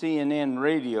and CNN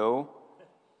radio.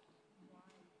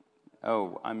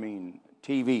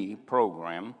 TV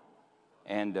program.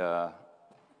 And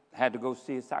had to go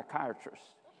see a psychiatrist.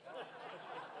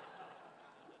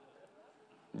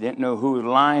 Didn't know who was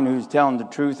lying, who was telling the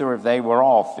truth, or if they were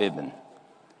all fibbing.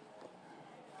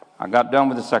 I got done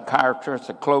with the psychiatrist.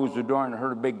 I closed the door and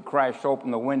heard a big crash,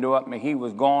 opened the window up, and he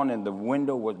was gone, and the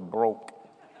window was broke.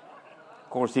 Of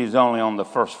course, he was only on the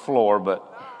first floor, but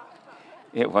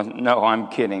it wasn't. No, I'm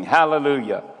kidding.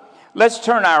 Hallelujah. Let's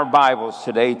turn our Bibles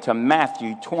today to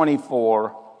Matthew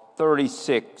 24,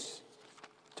 36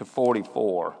 to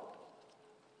 44.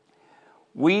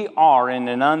 We are in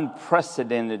an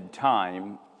unprecedented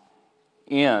time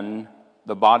in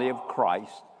the body of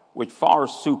Christ, which far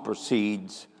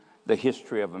supersedes the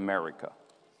history of America.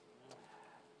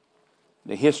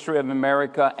 The history of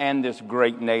America and this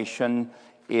great nation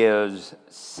is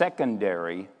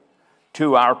secondary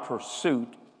to our pursuit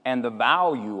and the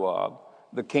value of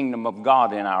the kingdom of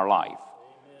God in our life.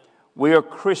 Amen. We are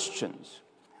Christians.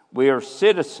 We are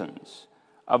citizens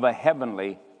of a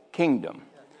heavenly kingdom.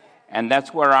 And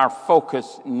that's where our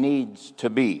focus needs to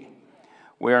be.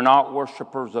 We are not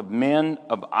worshipers of men,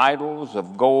 of idols,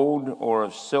 of gold or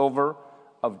of silver,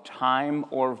 of time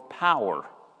or of power.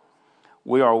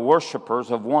 We are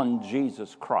worshipers of one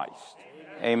Jesus Christ.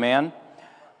 Amen. Amen.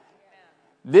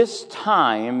 This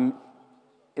time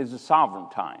is a sovereign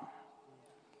time.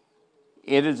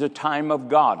 It is a time of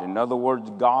God. In other words,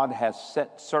 God has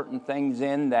set certain things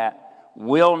in that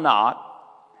will not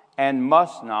and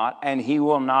must not, and He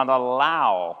will not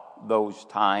allow those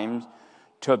times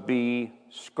to be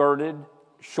skirted,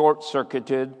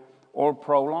 short-circuited, or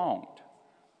prolonged.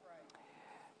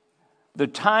 The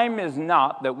time is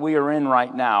not that we are in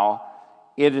right now,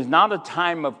 it is not a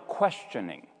time of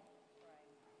questioning.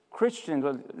 Christians,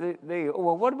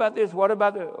 well, what about this? What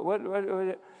about the,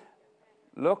 what?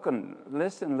 Look and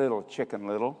listen, little chicken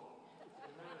little.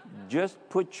 Just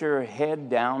put your head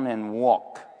down and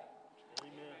walk.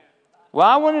 Well,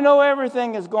 I want to know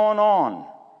everything that's going on.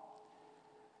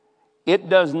 It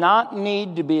does not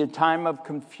need to be a time of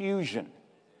confusion.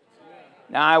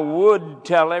 Now, I would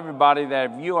tell everybody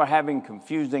that if you are having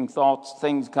confusing thoughts,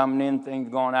 things coming in, things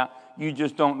going out, you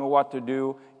just don't know what to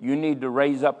do, you need to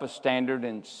raise up a standard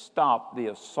and stop the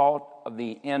assault of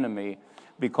the enemy,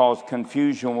 because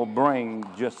confusion will bring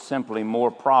just simply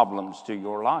more problems to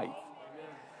your life.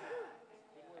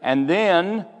 And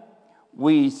then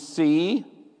we see,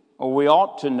 or we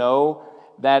ought to know,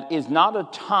 that is not a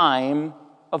time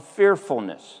of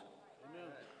fearfulness.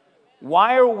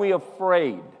 Why are we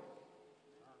afraid?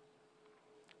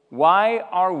 Why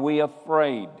are we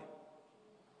afraid?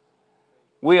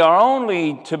 We are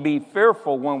only to be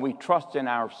fearful when we trust in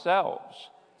ourselves.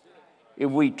 If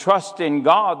we trust in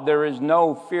God, there is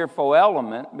no fearful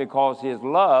element, because His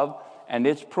love and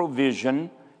its provision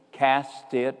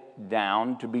cast it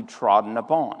down to be trodden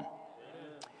upon.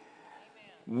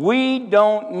 We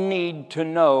don't need to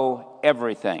know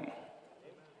everything.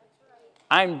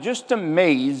 I'm just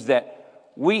amazed that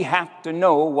we have to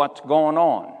know what's going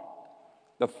on.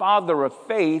 The father of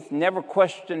faith never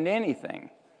questioned anything,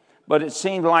 but it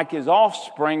seems like his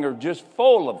offspring are just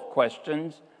full of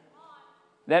questions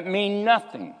that mean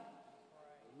nothing.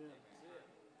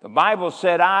 The Bible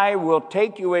said, I will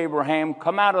take you, Abraham,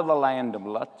 come out of the land of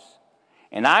Luz,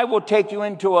 and I will take you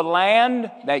into a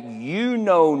land that you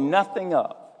know nothing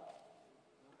of.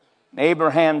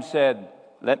 Abraham said,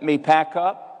 let me pack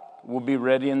up, we'll be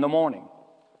ready in the morning.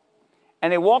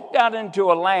 And he walked out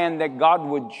into a land that God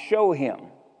would show him.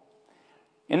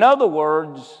 In other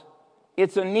words,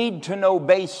 it's a need-to-know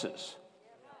basis.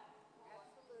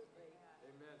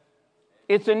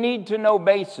 It's a need-to-know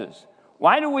basis.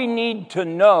 Why do we need to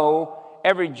know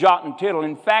every jot and tittle?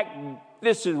 In fact,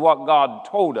 this is what God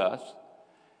told us.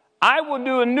 I will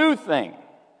do a new thing.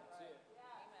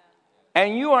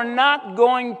 And you are not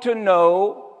going to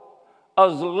know a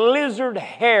lizard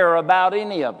hair about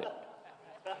any of it.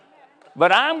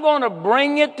 But I'm going to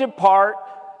bring it to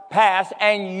pass,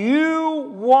 and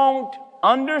you won't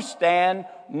understand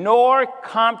nor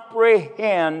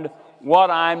comprehend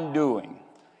what I'm doing.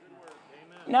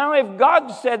 Now, if God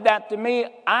said that to me,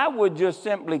 I would just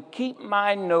simply keep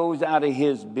my nose out of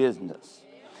His business,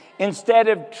 instead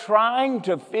of trying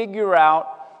to figure out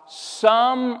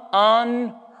some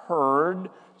unheard,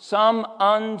 some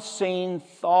unseen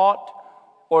thought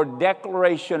or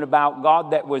declaration about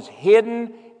God that was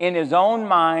hidden in His own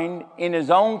mind, in His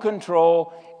own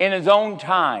control, in His own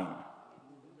time.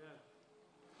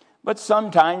 But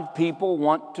sometimes people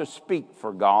want to speak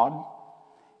for God.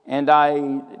 And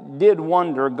I did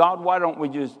wonder, God, why don't we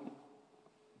just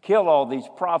kill all these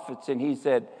prophets? And He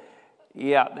said,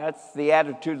 yeah, that's the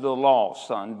attitude of the law,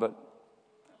 son, but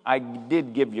I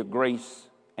did give you grace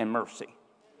and mercy.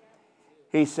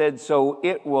 He said, so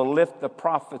it will lift the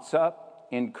prophets up,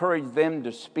 encourage them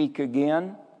to speak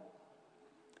again,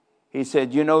 He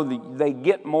said, they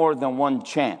get more than one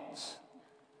chance.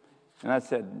 And I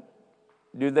said,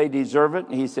 do they deserve it?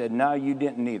 And he said, no, you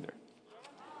didn't either.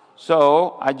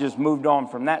 So I just moved on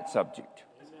from that subject.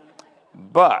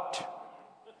 But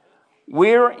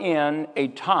we're in a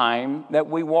time that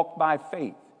we walk by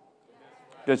faith.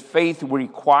 Does faith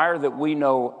require that we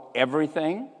know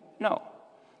everything? No.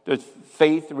 Does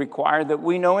faith require that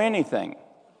we know anything?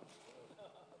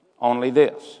 Only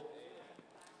this.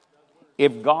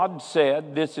 If God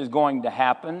said this is going to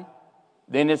happen,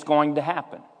 then it's going to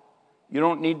happen. You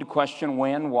don't need to question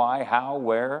when, why, how,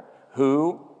 where,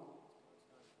 who.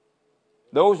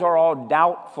 Those are all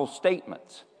doubtful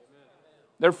statements.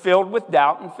 They're filled with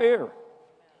doubt and fear.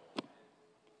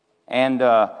 And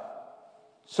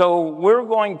so we're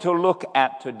going to look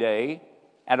at today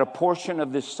at a portion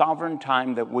of this sovereign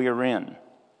time that we are in.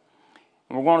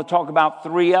 And we're going to talk about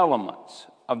three elements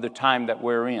of the time that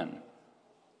we're in.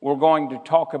 We're going to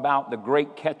talk about the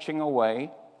great catching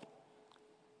away.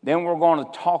 Then we're going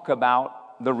to talk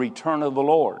about the return of the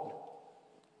Lord.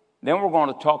 Then we're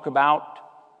going to talk about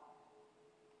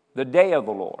the day of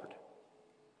the Lord.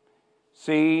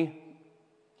 See,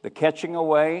 the catching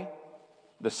away,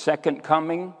 the second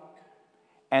coming,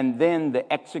 and then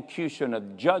the execution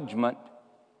of judgment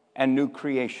and new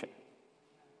creation.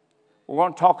 We're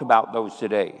going to talk about those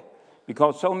today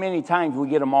because so many times we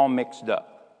get them all mixed up.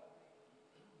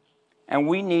 And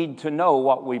we need to know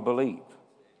what we believe.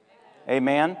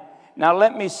 Amen? Now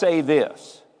let me say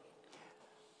this.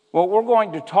 What we're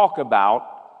going to talk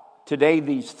about today,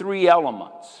 these three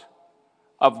elements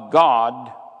of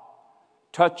God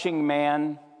touching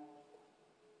man,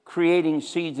 creating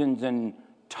seasons and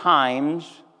times.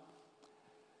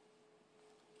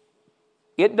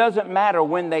 It doesn't matter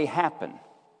when they happen.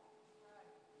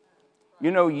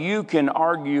 You can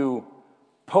argue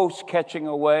post-catching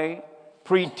away,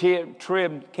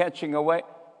 pre-trib catching away.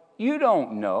 You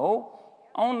don't know.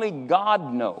 Only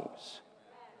God knows.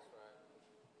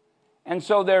 And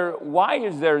so why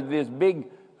is there this big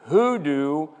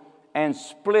hoodoo and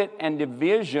split and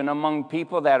division among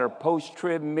people that are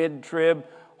post-trib, mid-trib,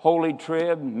 holy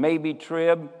trib, maybe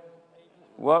trib?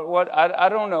 I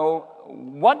don't know.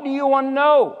 What do you want to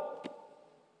know?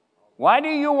 Why do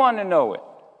you want to know it?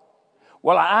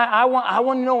 Well, I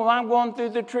want to know if I'm going through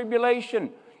the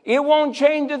tribulation. It won't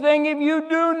change a thing if you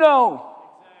do know.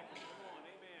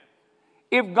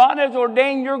 If God has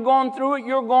ordained you're going through it,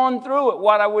 you're going through it.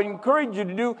 What I would encourage you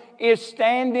to do is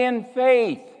stand in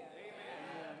faith.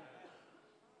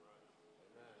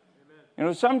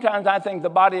 Sometimes I think the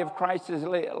body of Christ is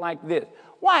like this.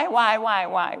 Why? I want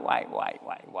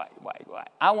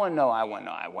to know. I want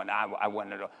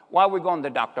to know. Why are we going to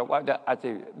the doctor? I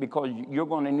say, because you're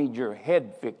going to need your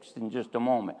head fixed in just a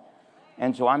moment.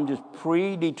 And so I'm just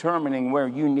predetermining where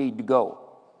you need to go.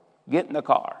 Get in the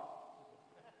car.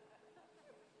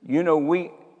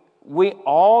 We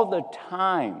all the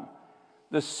time,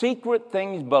 the secret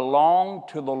things belong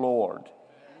to the Lord.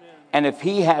 And if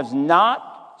He has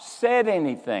not said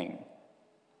anything,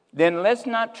 then let's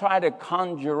not try to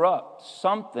conjure up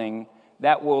something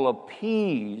that will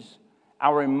appease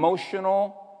our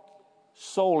emotional,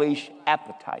 soulish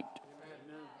appetite.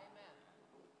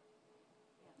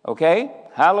 Okay?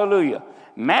 Hallelujah.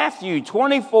 Matthew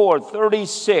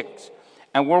 24:36.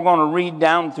 And we're going to read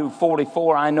down through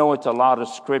 44. I know it's a lot of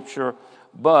scripture,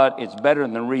 but it's better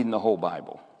than reading the whole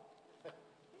Bible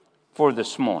for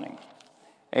this morning.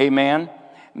 Amen.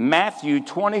 Matthew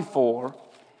 24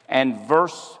 and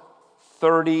verse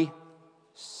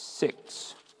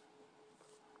 36.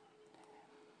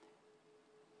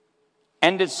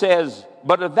 And it says,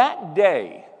 but of that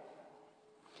day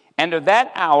and of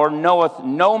that hour knoweth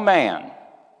no man,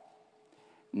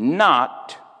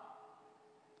 not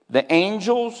the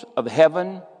angels of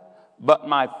heaven, but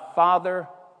my Father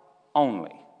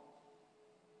only.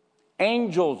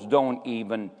 Angels don't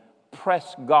even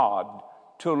press God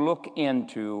to look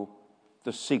into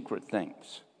the secret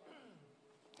things.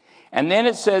 And then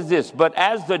it says this, but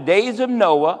as the days of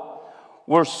Noah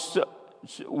were, so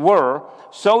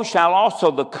shall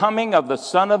also the coming of the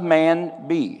Son of Man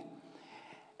be.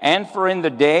 And for in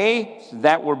the days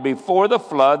that were before the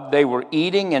flood, they were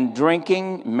eating and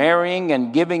drinking, marrying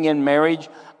and giving in marriage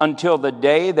until the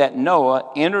day that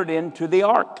Noah entered into the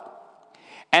ark,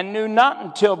 and knew not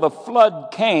until the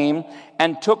flood came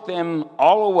and took them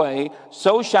all away.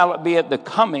 So shall it be at the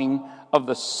coming of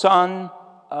the Son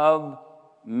of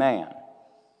Man.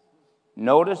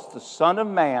 Notice the Son of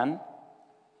Man,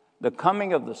 the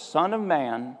coming of the Son of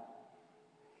Man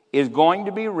is going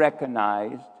to be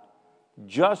recognized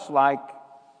just like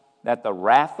that the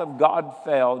wrath of God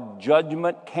fell,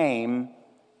 judgment came,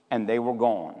 and they were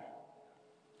gone.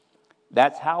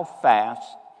 That's how fast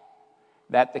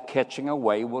that the catching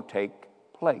away will take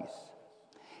place.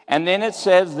 And then it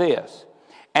says this,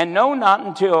 and know not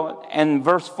until, in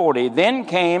verse 40, then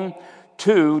came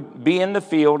two be in the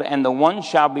field, and the one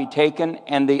shall be taken,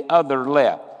 and the other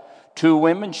left. 2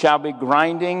 women shall be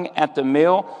grinding at the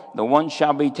mill, the one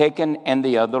shall be taken, and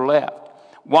the other left.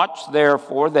 Watch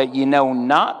therefore that ye know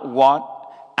not what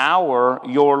hour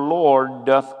your Lord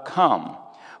doth come.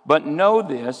 But know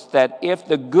this, that if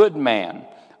the good man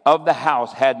of the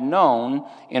house had known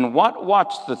in what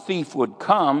watch the thief would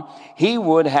come, he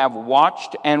would have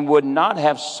watched and would not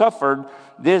have suffered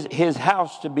his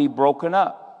house to be broken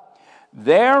up.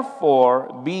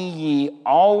 Therefore be ye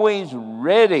always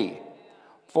ready,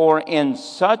 for in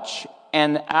such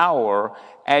an hour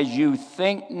as you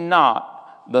think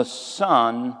not, the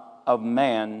Son of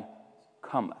Man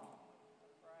cometh.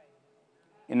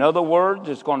 In other words,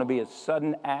 it's going to be a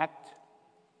sudden act.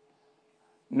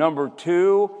 Number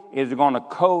 2 is going to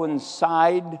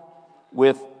coincide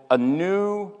with a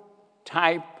new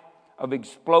type of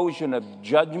explosion of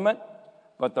judgment,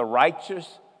 but the righteous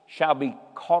shall be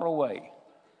caught away.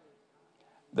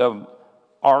 The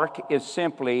ark is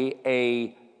simply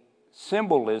a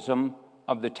symbolism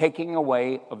of the taking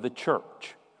away of the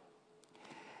church.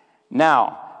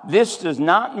 Now, this does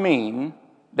not mean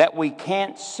that we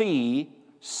can't see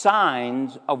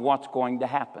signs of what's going to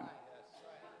happen.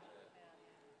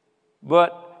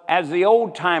 But as the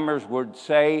old timers would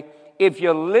say, if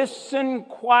you listen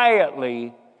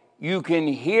quietly, you can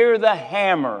hear the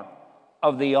hammer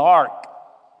of the ark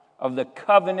of the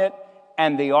covenant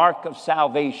and the ark of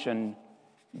salvation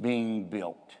being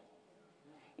built.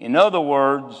 In other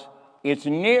words, it's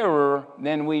nearer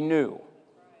than we knew.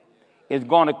 It's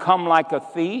going to come like a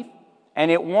thief, and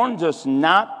it warns us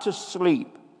not to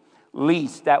sleep,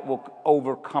 lest that will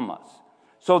overcome us.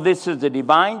 So this is a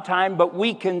divine time, but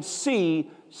we can see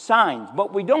signs.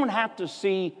 But we don't have to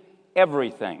see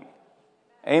everything.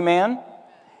 Amen?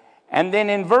 And then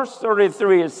in verse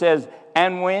 33 it says,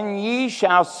 and when ye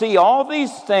shall see all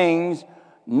these things,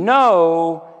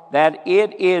 know that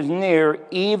it is near,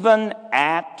 even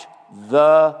at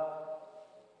the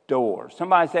door.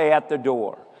 Somebody say at the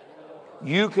door.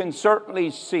 You can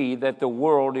certainly see that the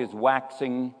world is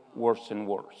waxing worse and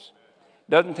worse.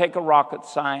 Doesn't take a rocket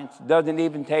science, doesn't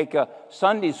even take a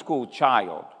Sunday school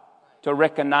child to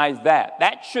recognize that.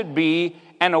 That should be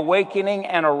an awakening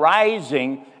and a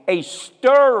rising, a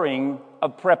stirring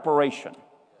of preparation.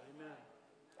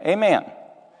 Amen.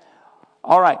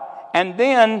 All right. And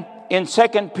then in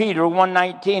 2 Peter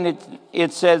 1:19,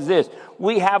 it says this,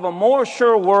 we have a more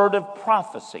sure word of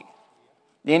prophecy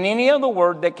than any other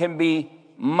word that can be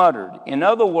muttered. In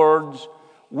other words,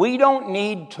 we don't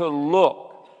need to look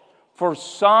for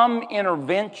some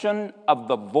intervention of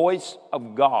the voice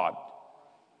of God.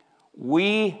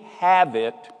 We have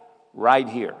it right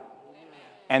here.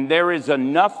 And there is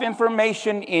enough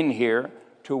information in here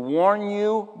to warn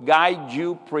you, guide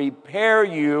you, prepare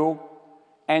you,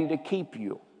 and to keep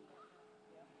you.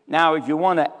 Now, if you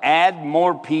want to add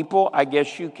more people, I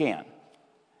guess you can.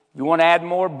 If you want to add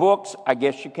more books, I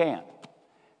guess you can. If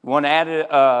you want to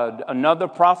add another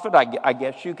prophet, I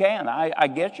guess you can. I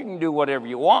guess you can do whatever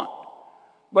you want.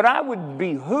 But I would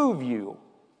behoove you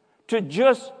to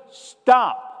just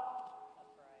stop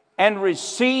and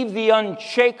receive the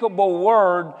unshakable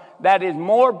word that is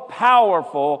more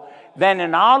powerful than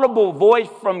an audible voice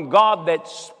from God that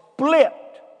split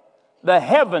the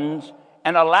heavens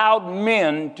and allowed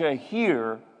men to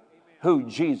hear who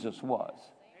Jesus was.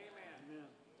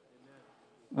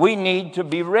 We need to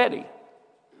be ready.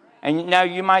 And now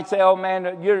you might say, oh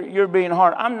man, you're being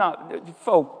hard. I'm not,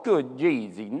 folk, good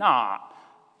Jeezy, nah.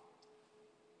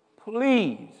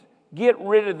 Please get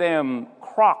rid of them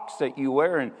Crocs that you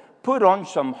wear and put on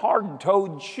some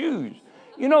hard-toed shoes.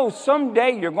 You know,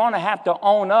 someday you're going to have to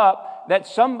own up that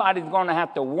somebody's going to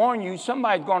have to warn you.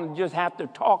 Somebody's going to just have to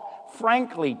talk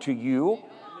frankly to you.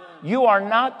 You are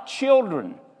not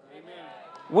children.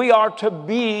 We are to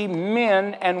be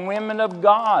men and women of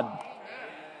God.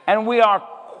 And we are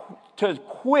to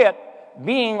quit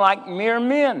being like mere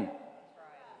men.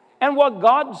 And what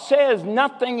God says,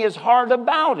 nothing is hard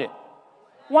about it.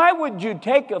 Why would you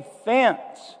take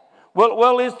offense?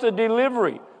 Well, it's the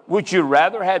delivery. Would you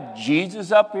rather have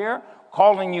Jesus up here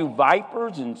calling you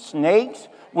vipers and snakes?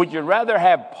 Would you rather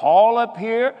have Paul up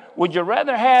here? Would you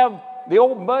rather have the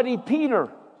old buddy Peter?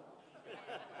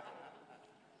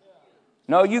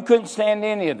 No, you couldn't stand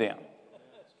any of them.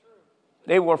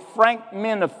 They were frank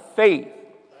men of faith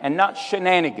and not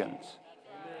shenanigans.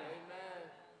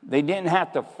 They didn't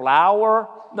have to flower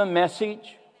the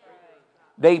message.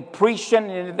 They preached it,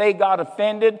 and they got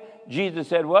offended. Jesus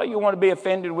said, well, you want to be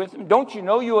offended with them? Don't you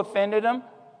know you offended them?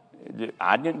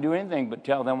 I didn't do anything but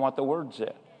tell them what the word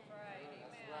said.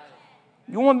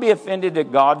 You want to be offended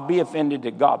at God, be offended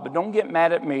at God. But don't get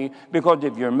mad at me, because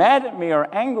if you're mad at me or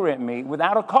angry at me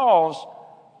without a cause,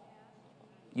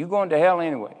 you're going to hell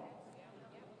anyway.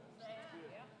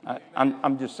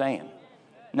 I'm just saying.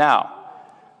 Now,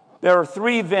 there are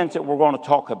 3 events that we're going to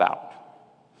talk about.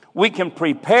 We can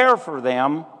prepare for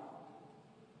them,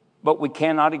 but we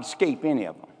cannot escape any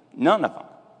of them. None of them.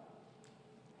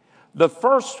 The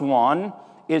first one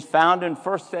is found in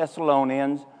 1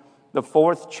 Thessalonians, the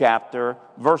 4th chapter,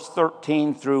 verse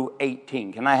 13 through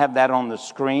 18. Can I have that on the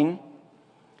screen?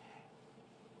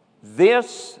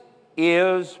 This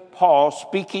is Paul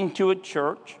speaking to a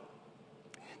church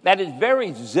that is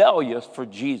very zealous for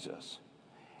Jesus.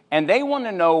 And they want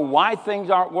to know why things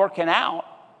aren't working out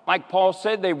like Paul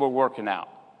said they were working out.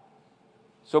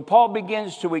 So Paul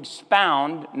begins to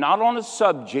expound not on a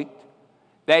subject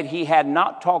that he had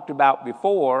not talked about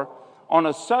before, on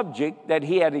a subject that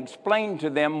he had explained to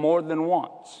them more than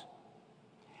once.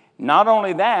 Not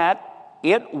only that,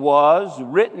 it was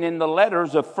written in the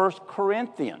letters of 1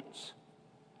 Corinthians.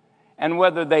 And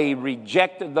whether they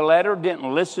rejected the letter,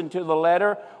 didn't listen to the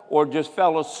letter, or just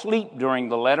fell asleep during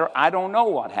the letter, I don't know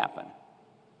what happened.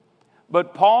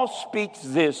 But Paul speaks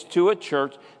this to a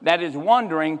church that is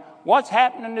wondering, what's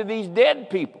happening to these dead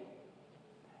people?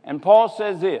 And Paul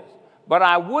says this, but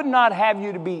I would not have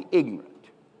you to be ignorant,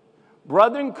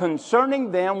 brethren,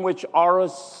 concerning them which are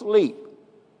asleep,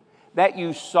 that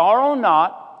you sorrow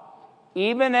not,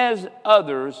 even as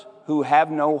others who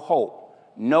have no hope.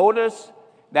 Notice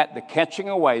that the catching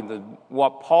away,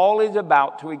 what Paul is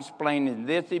about to explain in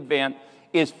this event,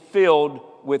 is filled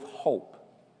with hope.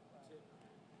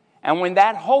 And when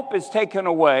that hope is taken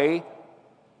away,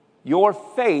 your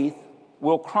faith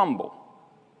will crumble.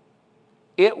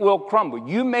 It will crumble.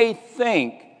 You may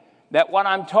think that what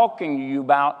I'm talking to you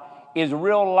about is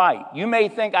real light. You may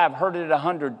think I've heard it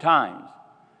 100 times.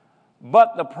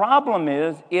 But the problem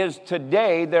is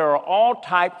today there are all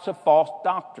types of false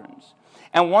doctrines.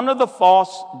 And one of the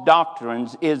false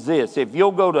doctrines is this. If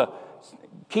you'll go to,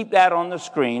 keep that on the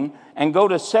screen, and go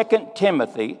to 2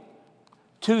 Timothy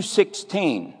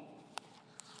 2:16.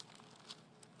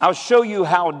 I'll show you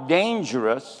how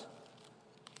dangerous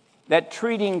that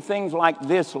treating things like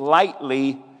this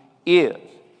lightly is.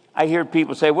 I hear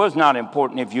people say, well, it's not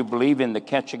important if you believe in the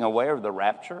catching away or the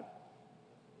rapture.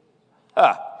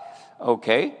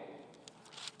 Okay.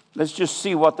 Let's just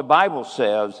see what the Bible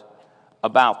says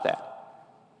about that.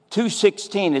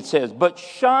 2:16, it says, but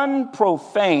shun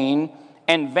profane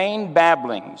and vain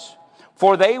babblings,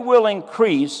 for they will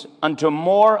increase unto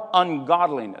more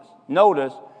ungodliness.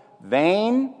 Notice,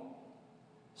 vain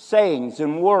sayings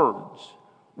and words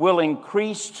will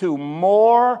increase to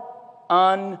more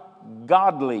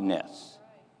ungodliness.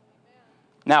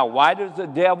 Now, why does the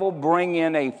devil bring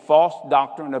in a false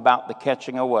doctrine about the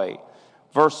catching away?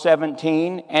 Verse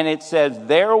 17, and it says,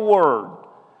 their word,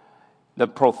 the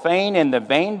profane and the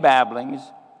vain babblings,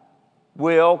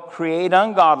 will create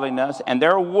ungodliness, and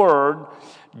their word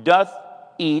doth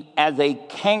eat as a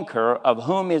canker, of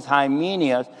whom is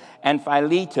Hymenaeus and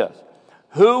Philetus,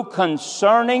 who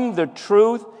concerning the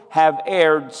truth have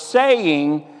erred,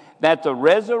 saying that the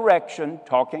resurrection,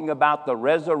 talking about the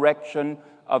resurrection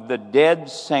of the dead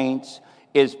saints,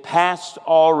 is past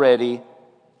already,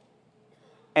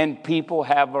 and people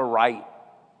have a right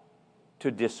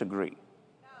to disagree.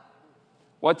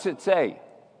 What's it say?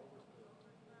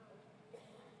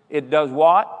 It does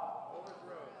what?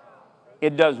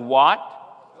 It does what?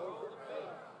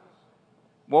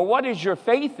 Well, what is your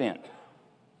faith in?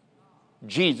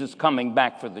 Jesus coming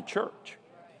back for the church.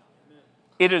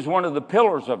 It is one of the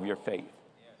pillars of your faith.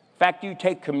 In fact, you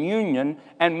take communion,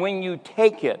 and when you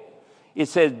take it, it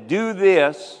says, do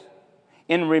this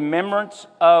in remembrance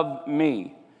of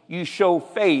me. You show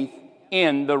faith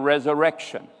in the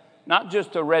resurrection. Not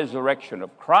just the resurrection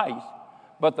of Christ,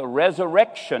 but the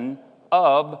resurrection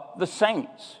of the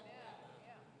saints.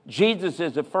 Jesus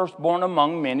is the firstborn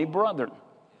among many brethren.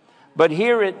 But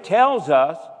here it tells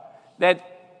us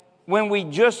that when we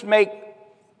just make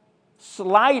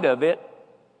slight of it,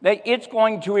 that it's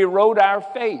going to erode our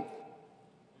faith.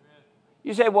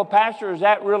 You say, well, Pastor, is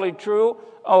that really true?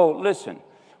 Oh, listen,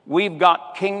 we've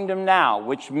got kingdom now,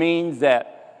 which means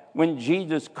that when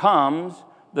Jesus comes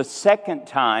the second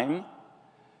time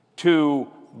to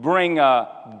bring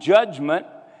a judgment,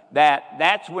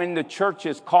 that's when the church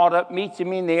is caught up, meets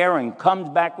him in the air, and comes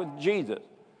back with Jesus,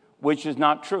 which is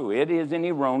not true. It is an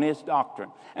erroneous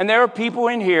doctrine. And there are people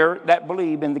in here that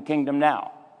believe in the kingdom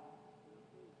now.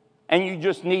 and you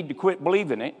just need to quit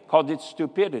believing it because it's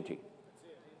stupidity.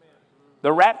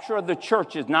 The rapture of the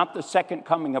church is not the second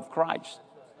coming of Christ.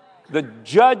 The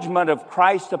judgment of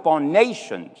Christ upon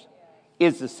nations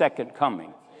is the second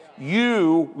coming.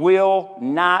 You will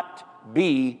not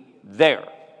be there.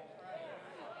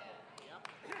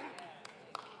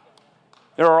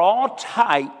 There are all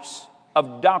types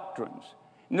of doctrines.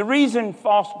 And the reason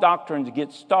false doctrines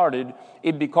get started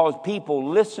is because people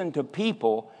listen to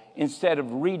people instead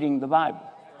of reading the Bible.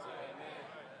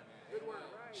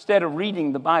 Instead of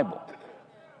reading the Bible.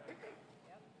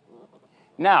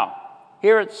 Now,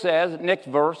 here it says, next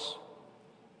verse.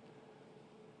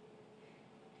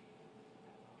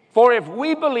 For if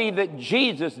we believe that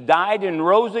Jesus died and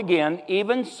rose again,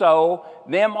 even so,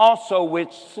 them also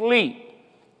which sleep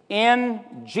in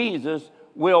Jesus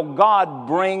will God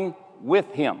bring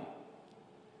with him.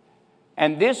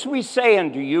 And this we say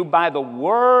unto you by the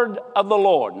word of the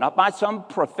Lord, not by some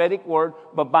prophetic word,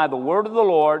 but by the word of the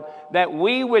Lord, that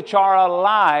we which are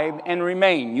alive and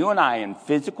remain, you and I in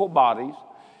physical bodies,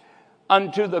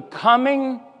 unto the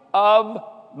coming of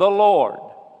the Lord,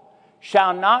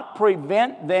 shall not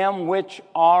prevent them which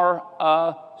are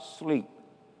asleep.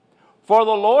 For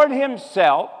the Lord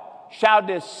himself shall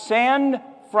descend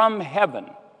from heaven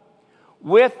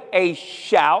with a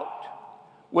shout,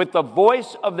 with the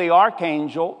voice of the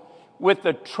archangel, with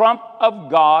the trump of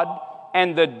God,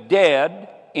 and the dead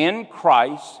in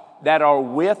Christ that are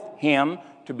with him.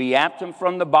 To be absent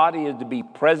from the body is to be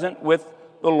present with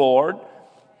the Lord.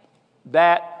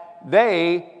 That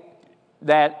they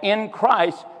that in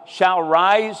Christ shall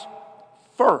rise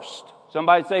first.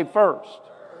 Somebody say first.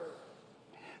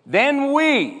 Then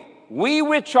we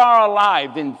which are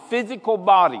alive in physical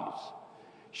bodies,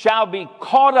 shall be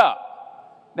caught up.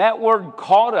 That word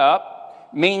caught up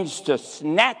means to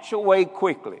snatch away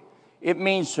quickly. It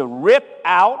means to rip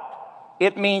out.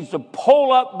 It means to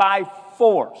pull up by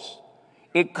force.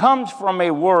 It comes from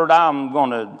a word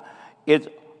it's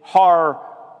Harpazo.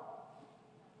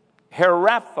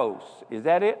 Is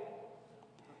that it?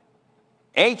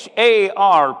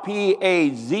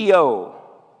 Harpazo.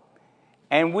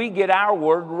 And we get our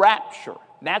word rapture.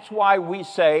 That's why we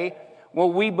say,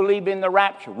 well, we believe in the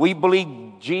rapture. We believe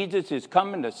Jesus is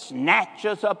coming to snatch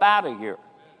us up out of here.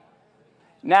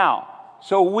 Now,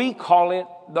 so we call it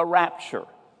the rapture,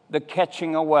 the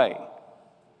catching away.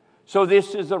 So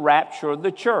this is the rapture of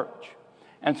the church.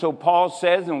 And so Paul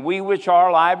says, and we which are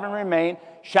alive and remain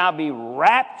shall be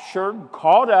raptured,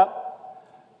 caught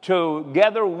up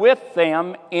together with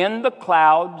them in the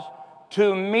clouds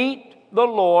to meet the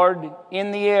Lord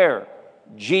in the air.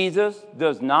 Jesus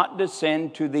does not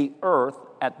descend to the earth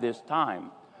at this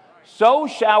time. So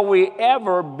shall we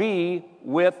ever be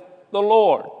with the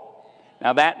Lord.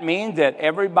 Now that means that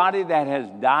everybody that has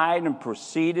died and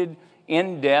proceeded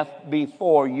in death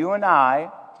before you and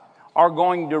I are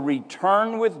going to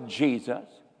return with Jesus.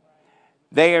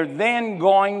 They are then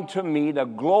going to meet a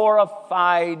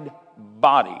glorified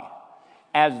body.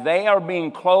 As they are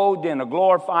being clothed in a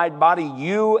glorified body,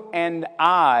 you and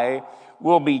I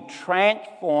will be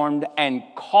transformed and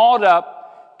caught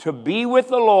up to be with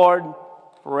the Lord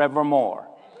forevermore.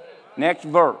 Next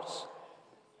verse.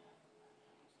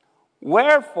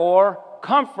 Wherefore,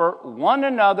 comfort one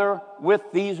another with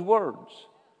these words.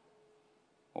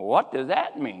 What does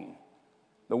that mean?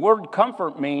 The word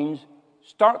comfort means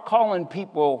start calling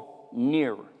people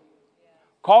near.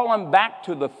 Call them back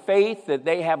to the faith that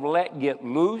they have let get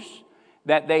loose,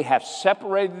 that they have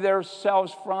separated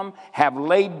themselves from, have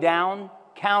laid down,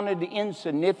 counted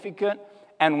insignificant,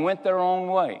 and went their own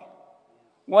way.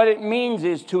 What it means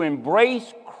is to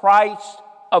embrace Christ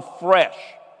afresh,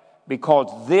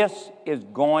 because this is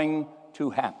going to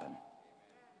happen.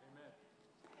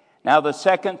 Now, the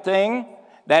second thing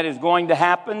that is going to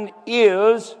happen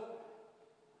is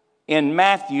in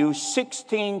Matthew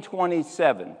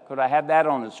 16:27. Could I have that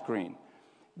on the screen?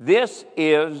 This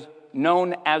is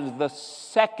known as the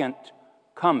second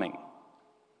coming.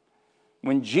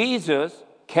 When Jesus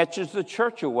catches the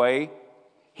church away,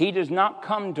 he does not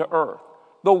come to earth.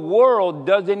 The world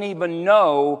doesn't even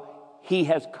know he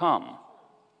has come.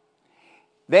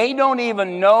 They don't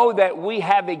even know that we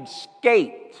have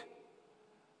escaped.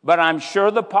 But I'm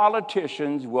sure the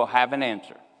politicians will have an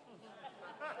answer.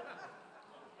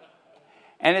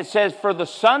 And it says, for the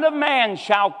Son of Man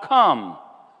shall come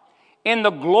in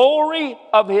the glory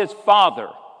of his Father.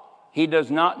 He does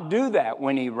not do that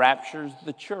when he raptures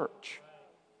the church.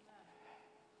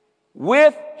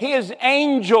 With his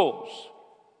angels.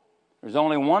 There's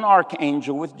only one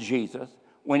archangel with Jesus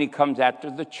when he comes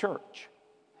after the church.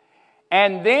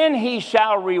 And then he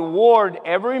shall reward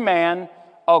every man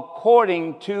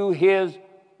according to his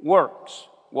works.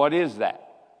 What is that?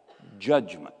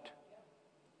 Judgment.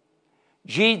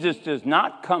 Jesus does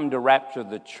not come to rapture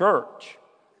the church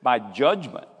by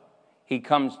judgment. He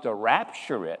comes to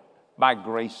rapture it by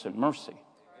grace and mercy.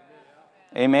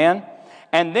 Amen.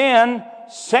 And then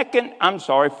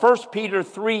 1 Peter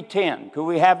 3:10. Could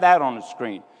we have that on the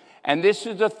screen? And this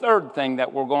is the third thing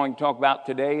that we're going to talk about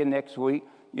today and next week.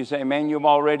 You say, man, you've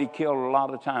already killed a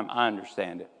lot of time. I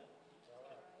understand it.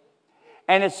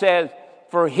 And it says,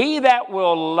 for he that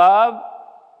will love,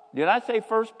 did I say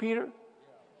 1 Peter?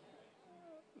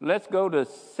 Let's go to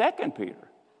 2 Peter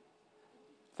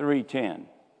 3:10.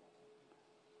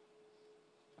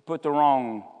 Put the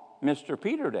wrong Mr.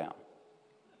 Peter down.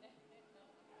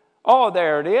 Oh,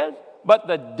 there it is. But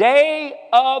the day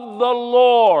of the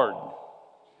Lord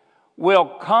will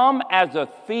come as a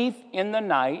thief in the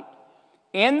night,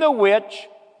 in the which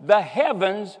the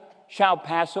heavens shall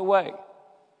pass away.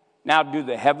 Now, do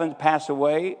the heavens pass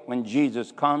away when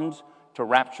Jesus comes to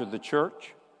rapture the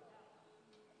church?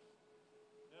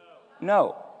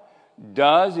 No.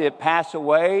 Does it pass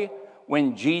away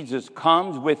when Jesus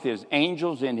comes with his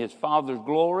angels in his Father's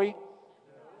glory?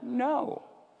 No.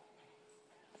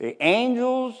 The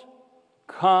angels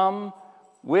come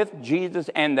with Jesus,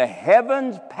 and the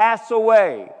heavens pass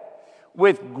away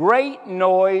with great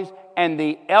noise, and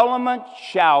the elements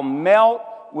shall melt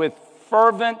with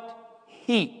fervent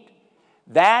heat.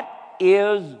 That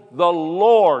is the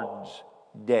Lord's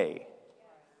day.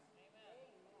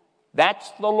 That's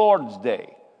the Lord's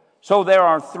day. So there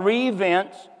are 3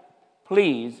 events.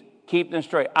 Please keep them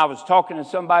straight. I was talking to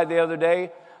somebody the other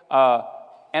day,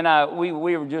 and we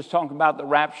were just talking about the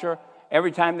rapture.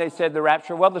 Every time they said the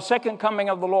rapture, well, the second coming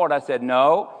of the Lord. I said,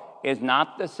 no, it's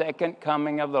not the second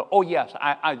coming of the... Oh, yes,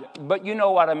 but you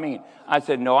know what I mean. I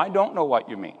said, no, I don't know what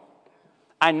you mean.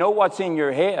 I know what's in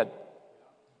your head,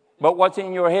 but what's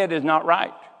in your head is not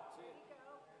right.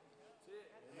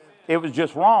 It was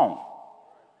just wrong.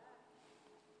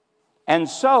 And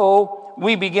so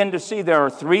we begin to see there are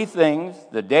 3 things.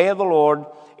 The day of the Lord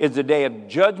is the day of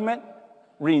judgment,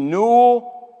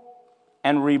 renewal,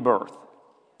 and rebirth.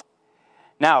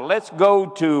 Now, let's go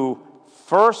to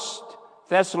 1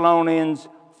 Thessalonians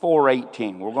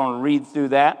 4:18. We're going to read through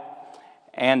that,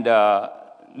 and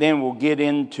then we'll get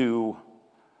into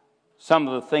some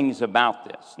of the things about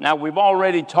this. Now, we've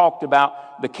already talked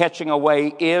about the catching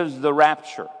away is the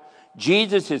rapture.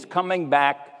 Jesus is coming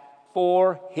back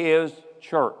for his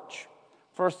church.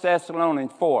 1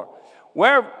 Thessalonians 4.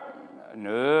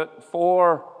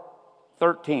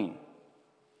 4:13.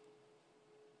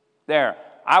 There.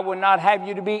 I would not have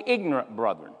you to be ignorant,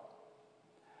 brethren.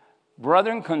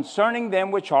 Brethren, concerning them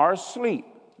which are asleep,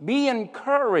 be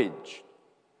encouraged.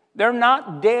 They're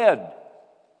not dead.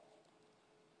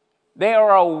 They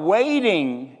are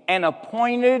awaiting an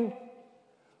appointed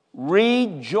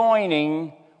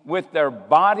rejoining with their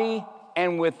body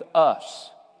and with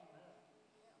us.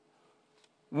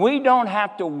 We don't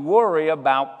have to worry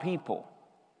about people.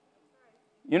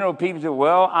 You know, people say,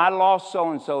 well, I lost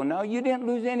so-and-so. No, you didn't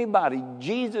lose anybody.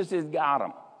 Jesus has got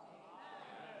them.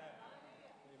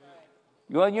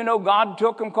 Well, you know, God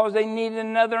took them because they needed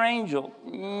another angel.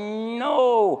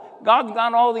 No, God's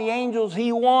got all the angels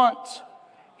he wants.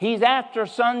 He's after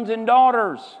sons and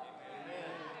daughters.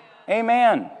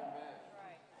 Amen.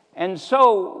 And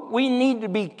so we need to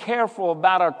be careful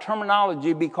about our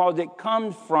terminology because it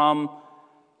comes from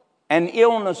an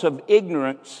illness of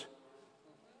ignorance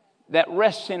that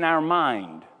rests in our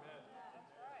mind.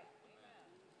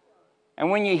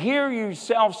 And when you hear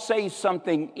yourself say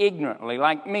something ignorantly,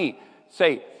 like me,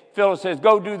 say, Phyllis says,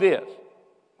 go do this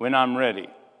when I'm ready.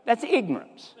 That's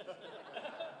ignorance.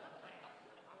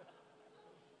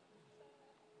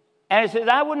 And it says,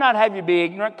 I would not have you be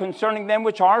ignorant concerning them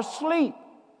which are asleep,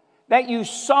 that you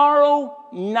sorrow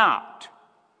not.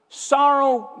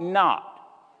 Sorrow not.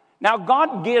 Now,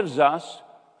 God gives us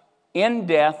in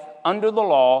death, under the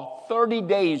law, 30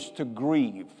 days to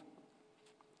grieve.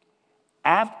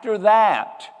 After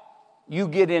that, you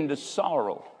get into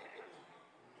sorrow.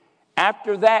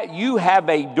 After that, you have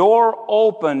a door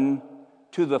open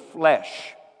to the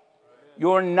flesh.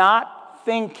 You're not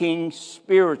thinking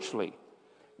spiritually.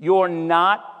 You're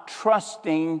not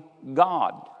trusting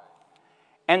God.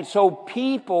 And so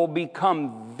people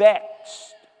become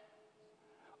vexed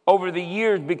over the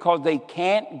years because they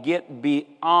can't get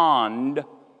beyond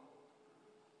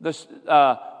the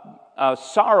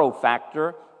sorrow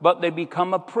factor, but they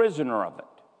become a prisoner of it.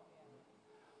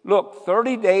 Look,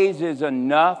 30 days is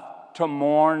enough to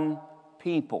mourn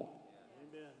people.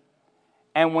 Amen.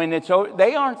 And when it's over,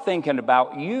 they aren't thinking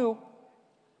about you.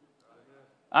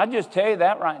 I just tell you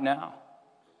that right now.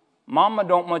 Mama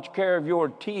don't much care if your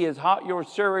tea is hot, your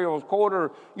cereal is cold,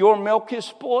 or your milk is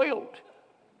spoiled.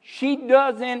 She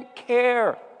doesn't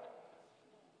care.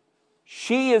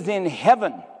 She is in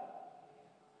heaven.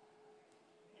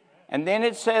 And then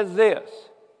it says this,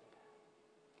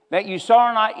 that you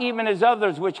sorrow not even as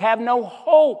others which have no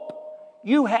hope.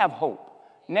 You have hope.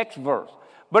 Next verse.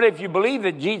 But if you believe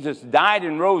that Jesus died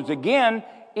and rose again,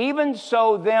 even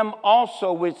so them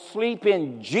also which sleep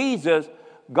in Jesus,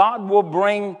 God will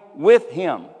bring with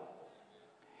him.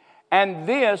 And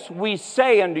this we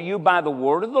say unto you by the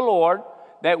word of the Lord,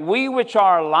 that we which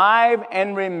are alive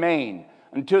and remain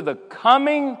unto the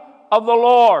coming of the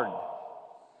Lord,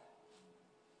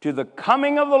 to the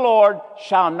coming of the Lord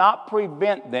shall not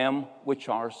prevent them which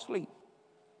are asleep.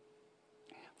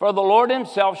 For the Lord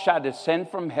himself shall descend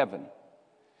from heaven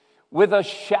with a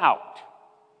shout,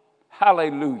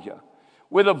 hallelujah,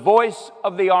 with a voice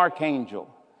of the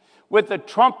archangel, with the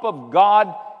trump of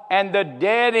God, and the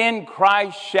dead in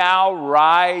Christ shall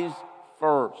rise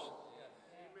first.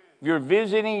 If you're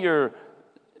visiting your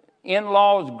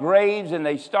in-laws' graves and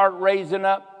they start raising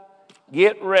up,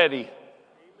 get ready.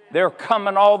 They're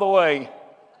coming all the way.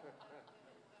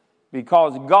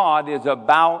 Because God is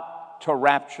about to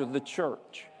rapture the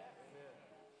church.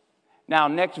 Now,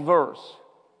 next verse.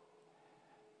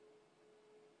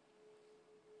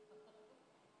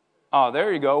 Oh,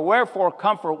 there you go. Wherefore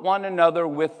comfort one another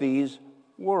with these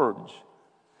words.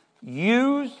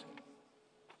 Use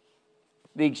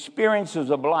the experiences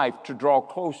of life to draw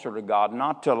closer to God,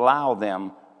 not to allow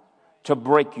them to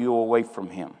break you away from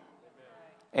him.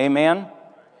 Amen?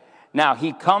 Now,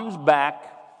 he comes back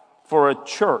for a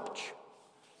church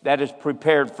that is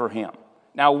prepared for him.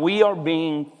 Now, we are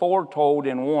being foretold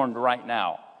and warned right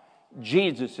now.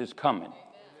 Jesus is coming.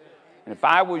 And if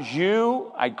I was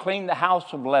you, I'd clean the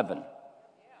house of leaven.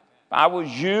 If I was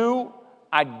you,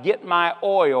 I'd get my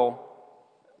oil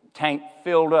tank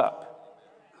filled up.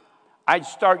 I'd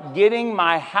start getting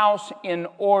my house in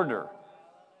order.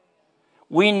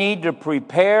 We need to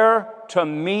prepare to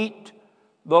meet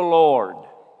the Lord.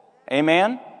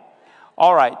 Amen?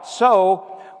 All right,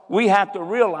 so we have to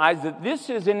realize that this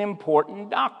is an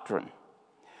important doctrine.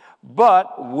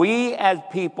 But we as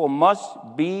people must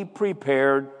be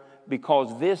prepared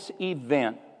because this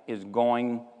event is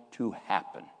going to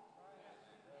happen.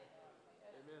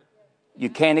 You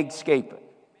can't escape it.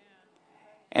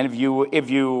 And if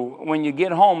you, when you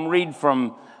get home, read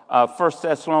from 1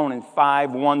 Thessalonians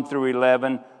 5, 1 through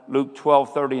 11, Luke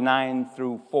 12, 39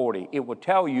 through 40. It will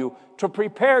tell you to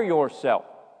prepare yourself.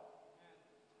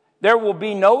 There will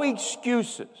be no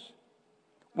excuses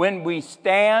when we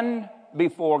stand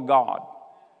before God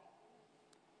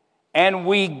and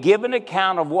we give an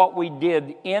account of what we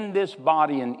did in this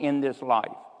body and in this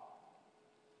life.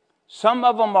 Some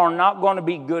of them are not going to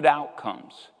be good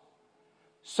outcomes.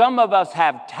 Some of us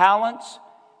have talents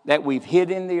that we've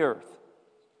hid in the earth.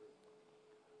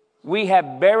 We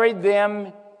have buried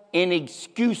them in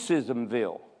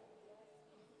excusismville.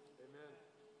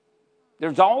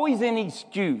 There's always an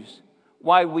excuse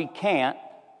why we can't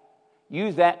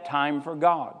use that time for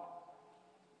God.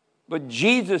 But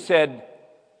Jesus said,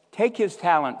 take his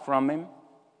talent from him,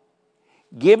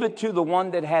 give it to the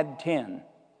one that had 10.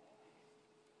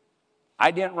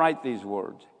 I didn't write these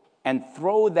words. And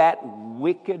throw that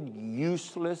wicked,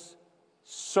 useless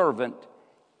servant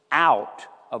out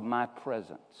of my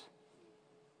presence.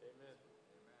 Amen.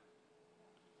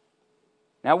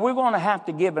 Now, we're going to have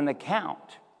to give an account.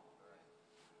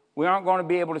 We aren't going to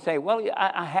be able to say, well,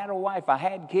 I had a wife, I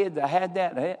had kids, I had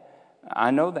that. I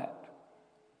know that.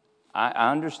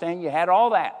 I understand you had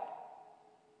all that.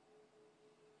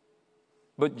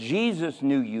 But Jesus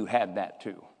knew you had that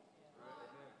too.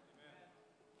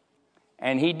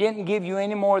 And he didn't give you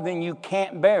any more than you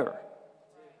can't bear.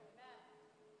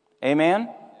 Amen?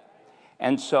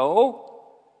 And so,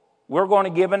 we're going to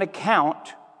give an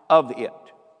account of it.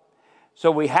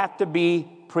 So we have to be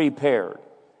prepared.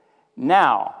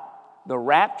 Now, the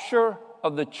rapture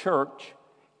of the church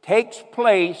takes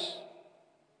place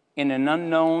in an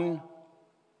unknown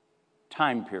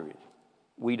time period.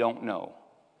 We don't know.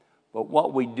 But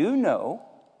what we do know,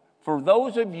 for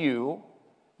those of you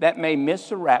that may miss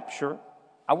the rapture,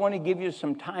 I want to give you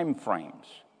some time frames.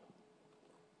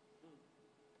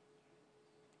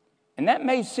 And that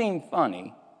may seem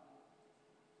funny,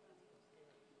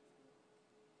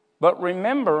 but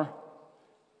remember,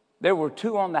 there were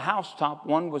 2 on the housetop,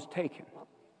 1 was taken.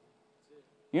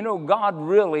 You know, God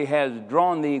really has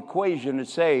drawn the equation to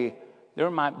say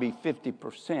there might be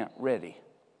 50% ready.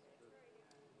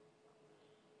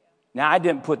 Now, I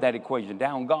didn't put that equation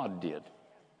down, God did.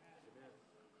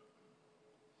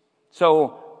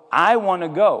 So I want to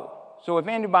go. So if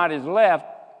anybody's left,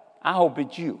 I hope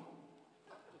it's you.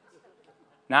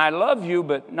 Now, I love you,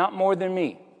 but not more than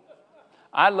me.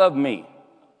 I love me.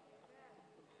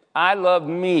 I love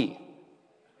me.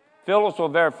 Phyllis will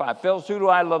verify. Phyllis, who do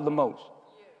I love the most?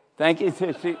 Thank you.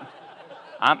 See,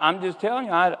 I'm just telling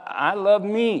you, I love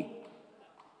me.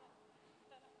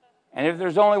 And if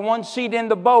there's only one seat in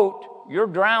the boat, you're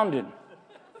drowning.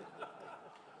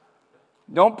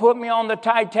 Don't put me on the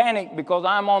Titanic because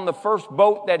I'm on the first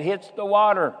boat that hits the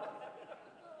water.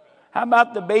 How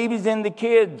about the babies and the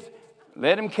kids?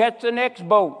 Let them catch the next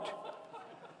boat.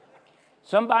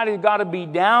 Somebody's got to be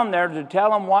down there to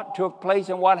tell them what took place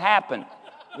and what happened.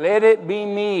 Let it be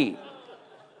me.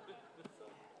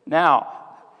 Now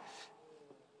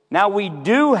we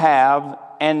do have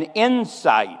an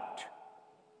insight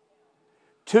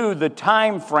to the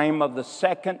time frame of the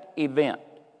second event,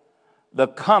 the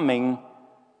coming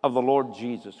of the Lord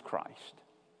Jesus Christ.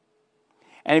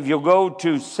 And if you'll go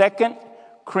to 2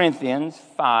 Corinthians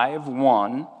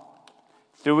 5:1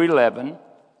 through 11,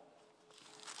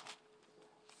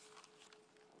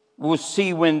 we'll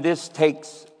see when this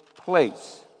takes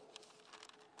place.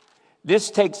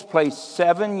 This takes place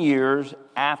 7 years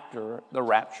after the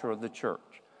rapture of the church.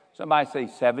 Somebody say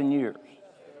 7 years.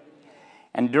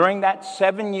 And during that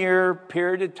 7-year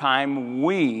period of time,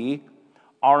 we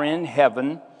are in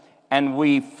heaven, and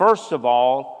we first of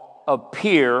all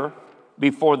appear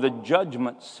before the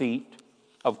judgment seat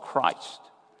of Christ,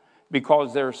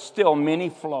 because there's still many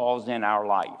flaws in our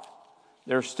life.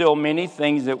 There's still many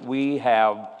things that we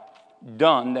have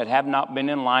done that have not been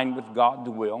in line with God's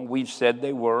will. We've said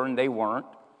they were and they weren't.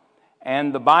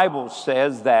 And the Bible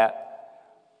says that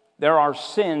there are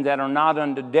sins that are not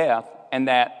unto death and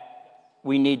that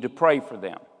we need to pray for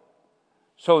them.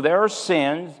 So there are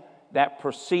sins that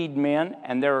precede men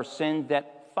and there are sins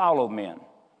that follow men.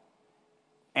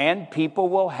 And people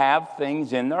will have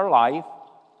things in their life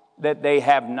that they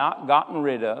have not gotten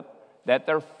rid of, that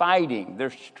they're fighting,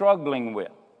 they're struggling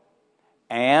with.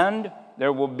 And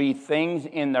there will be things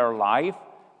in their life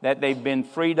that they've been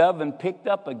freed of and picked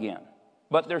up again,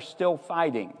 but they're still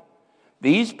fighting.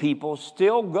 These people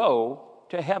still go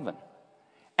to heaven,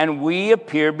 and we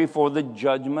appear before the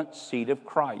judgment seat of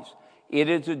Christ. It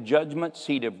is a judgment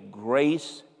seat of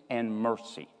grace and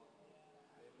mercy.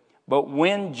 But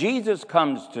when Jesus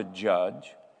comes to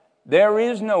judge, there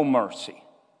is no mercy.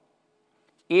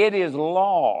 It is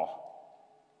law,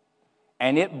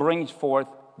 and it brings forth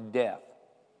death.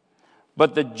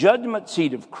 But the judgment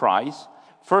seat of Christ,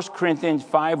 1 Corinthians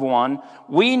 5:1,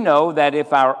 we know that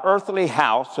if our earthly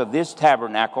house of this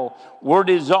tabernacle were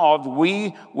dissolved,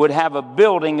 we would have a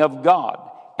building of God,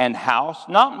 and house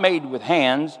not made with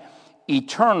hands,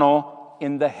 eternal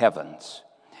in the heavens.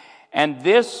 And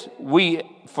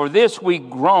for this we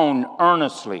groan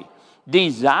earnestly,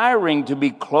 desiring to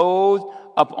be clothed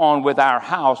upon with our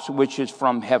house which is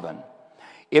from heaven.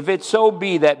 If it so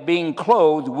be that being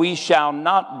clothed, we shall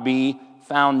not be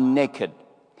found naked.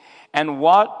 And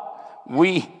what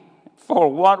we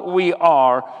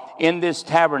are in this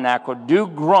tabernacle do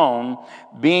groan,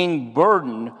 being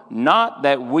burdened, not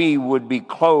that we would be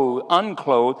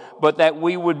unclothed, but that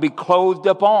we would be clothed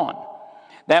upon,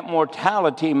 that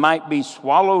mortality might be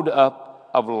swallowed up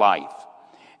of life.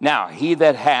 Now, he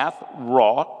that hath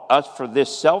wrought us for this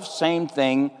selfsame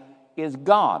thing is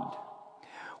God,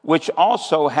 which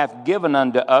also hath given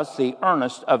unto us the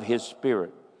earnest of his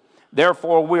Spirit.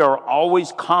 Therefore, we are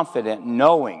always confident,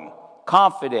 knowing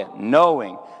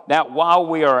that while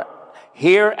we are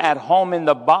here at home in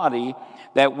the body,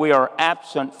 that we are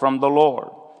absent from the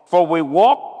Lord. For we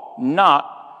walk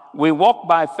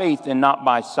by faith and not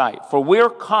by sight. For we are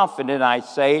confident, I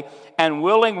say, and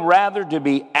willing rather to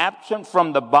be absent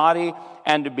from the body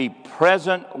and to be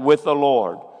present with the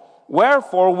Lord.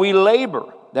 Wherefore we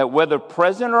labor, that whether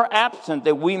present or absent,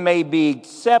 that we may be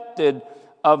accepted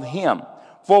of him.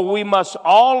 For we must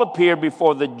all appear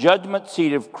before the judgment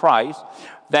seat of Christ,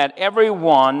 that every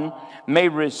one may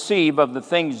receive of the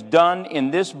things done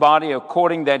in this body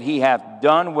according that he hath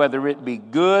done, whether it be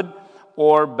good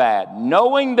or bad.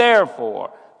 Knowing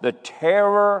therefore the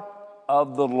terror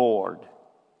of the Lord,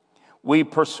 we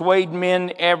persuade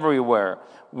men everywhere,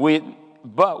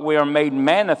 but we are made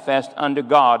manifest unto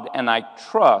God, and I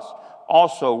trust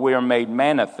also we are made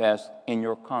manifest in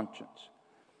your conscience.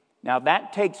 Now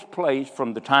that takes place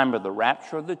from the time of the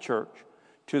rapture of the church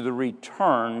to the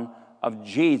return of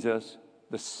Jesus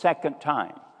the second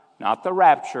time. Not the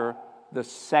rapture, the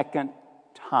second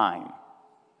time.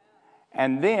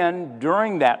 And then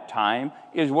during that time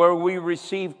is where we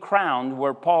receive crowns,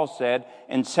 where Paul said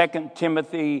in 2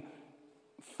 Timothy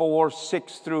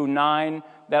 4:6-9,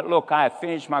 that, look, I have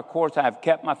finished my course, I have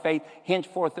kept my faith.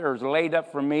 Henceforth there is laid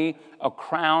up for me a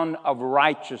crown of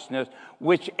righteousness,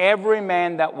 which every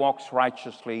man that walks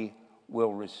righteously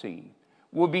will receive.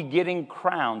 We'll be getting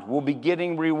crowns. We'll be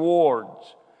getting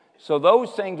rewards. So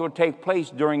those things will take place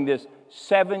during this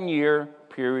 7-year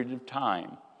period of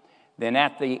time. Then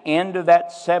at the end of that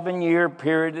 7-year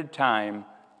period of time,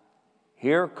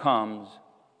 here comes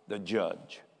the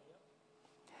judge.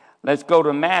 Let's go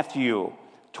to Matthew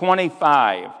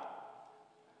 25.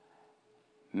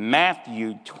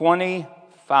 Matthew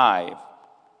 25.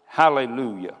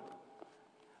 Hallelujah.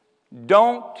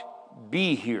 Don't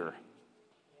be here.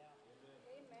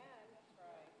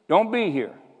 Don't be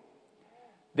here.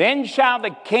 Then shall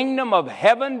the kingdom of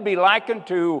heaven be likened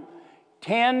to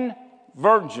 10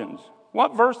 virgins.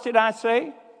 What verse did I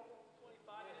say?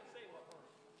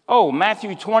 Oh,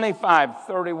 Matthew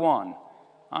 25:31.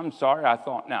 I'm sorry, I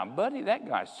thought, now, buddy, that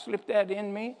guy slipped that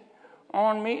on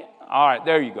me. All right,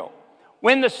 there you go.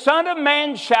 When the Son of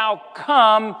Man shall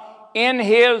come in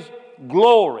his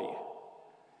glory,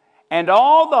 and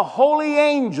all the holy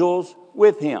angels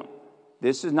with him.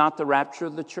 This is not the rapture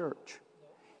of the church.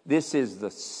 This is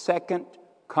the second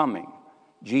coming.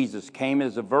 Jesus came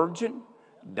as a virgin,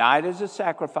 died as a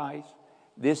sacrifice.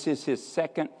 This is his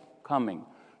second coming.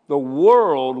 The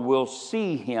world will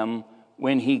see him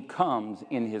when he comes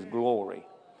in his glory.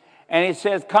 And it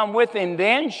says, come with him,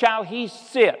 then shall he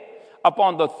sit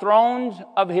upon the thrones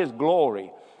of his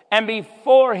glory. And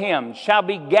before him shall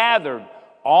be gathered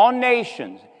all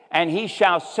nations, and he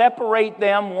shall separate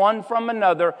them one from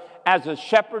another, as a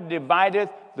shepherd divideth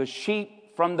the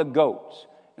sheep from the goats.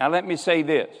 Now let me say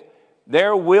this.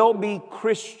 There will be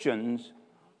Christians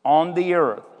on the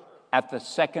earth at the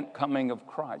second coming of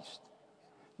Christ,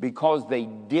 because they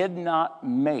did not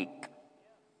make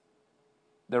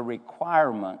the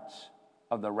requirements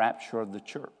of the rapture of the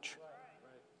church.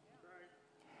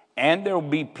 And there will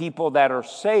be people that are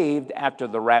saved after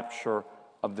the rapture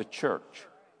of the church.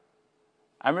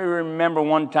 I remember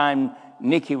one time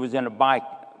Nikki was in a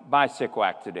bicycle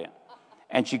accident,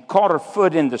 and she caught her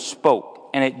foot in the spoke,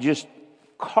 and it just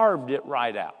carved it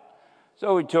right out.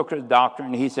 So we took her to the doctor,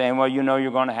 and he's saying, well, you know,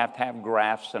 you're going to have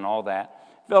grafts and all that.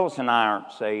 Phyllis and I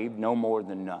aren't saved, no more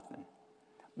than nothing.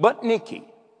 But Nikki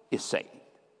is saved.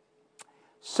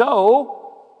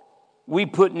 So we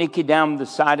put Nikki down the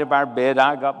side of our bed.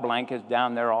 I got blankets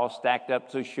down there all stacked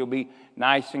up so she'll be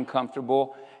nice and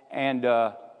comfortable. And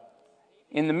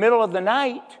in the middle of the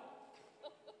night,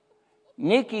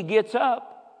 Nikki gets up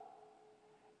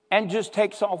and just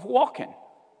takes off walking.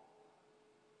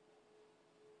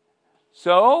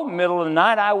 So, middle of the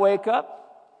night, I wake up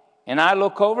and I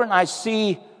look over and I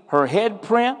see her head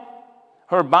print,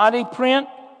 her body print,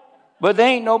 but there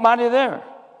ain't nobody there.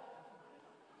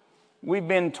 We've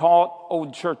been taught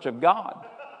Old Church of God.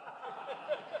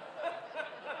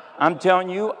 I'm telling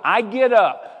you, I get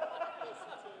up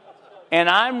and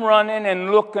I'm running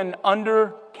and looking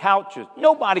under couches.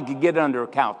 Nobody could get under a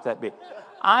couch that big.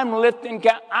 I'm lifting,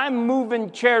 I'm moving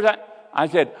chairs. I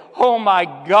said, oh my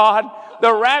God,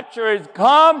 the rapture has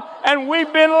come and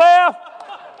we've been left.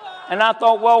 And I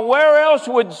thought, well, where else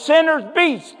would sinners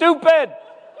be? Stupid.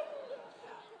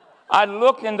 I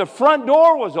looked and the front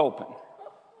door was open.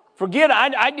 Forget,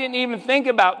 I didn't even think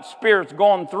about spirits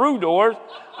going through doors.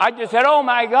 I just said, oh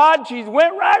my God, she's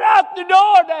went right out the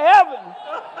door to heaven.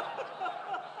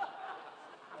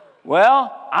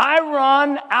 Well, I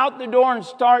run out the door and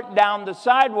start down the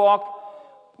sidewalk.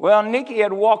 Well, Nikki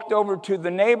had walked over to the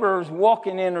neighbors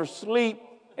walking in her sleep,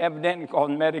 evidently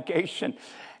called medication.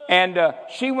 And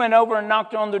she went over and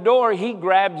knocked on the door. He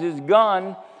grabs his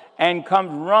gun and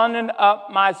comes running up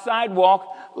my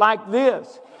sidewalk like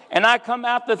this. And I come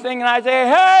out the thing and I say,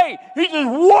 hey! He says,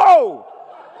 whoa!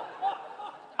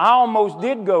 I almost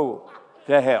did go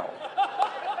to hell.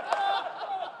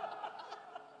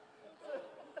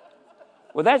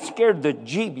 Well, that scared the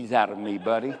jeebies out of me,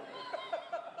 buddy.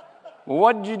 Well,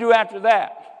 what did you do after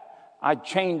that? I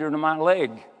chained her to my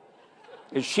leg.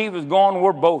 If she was gone,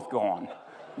 we're both gone.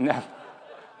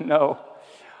 No.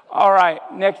 All right,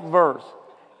 next verse.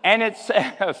 And it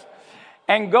says,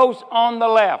 and goes on the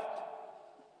left.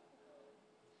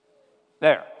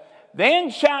 There.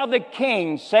 Then shall the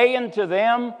king say unto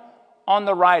them on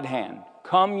the right hand,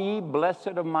 come ye,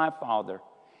 blessed of my Father,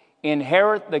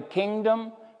 inherit the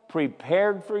kingdom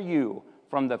prepared for you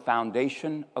from the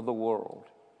foundation of the world.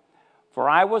 For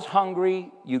I was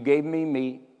hungry, you gave me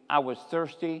meat. I was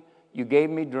thirsty, you gave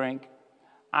me drink.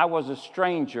 I was a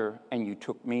stranger, and you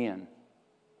took me in.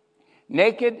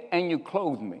 Naked, and you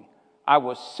clothed me. I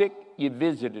was sick, you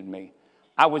visited me.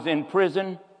 I was in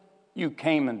prison, you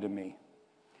came unto me.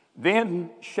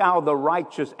 Then shall the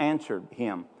righteous answer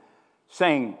him,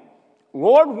 saying,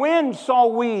 Lord, when saw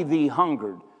we thee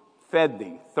hungered, fed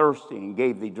thee, thirsty, and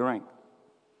gave thee drink?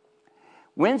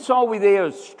 When saw we thee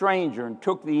a stranger, and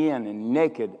took thee in, and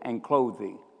naked, and clothed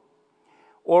thee?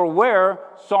 Or where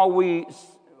saw we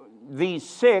thee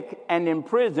sick, and in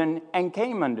prison, and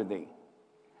came unto thee?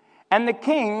 And the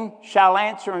king shall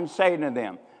answer and say to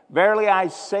them, Verily I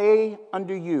say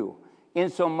unto you,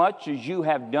 insomuch as you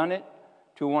have done it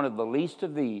to one of the least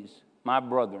of these, my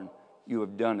brethren, you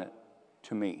have done it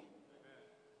to me.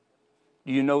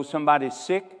 Do you know somebody's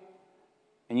sick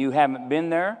and you haven't been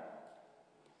there?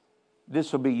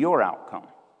 This will be your outcome.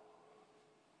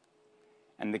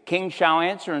 And the king shall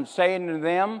answer and say unto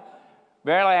them,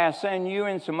 Verily I say unto you,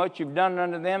 insomuch you've done it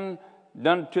unto them,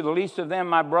 done it to the least of them,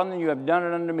 my brethren, you have done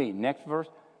it unto me. Next verse.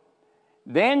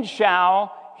 Then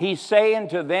shall he say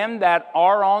unto them that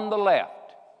are on the left,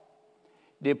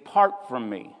 Depart from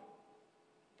me,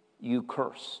 you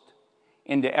cursed,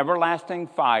 into everlasting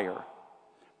fire,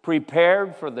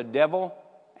 prepared for the devil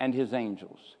and his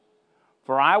angels.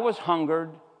 For I was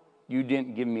hungered, you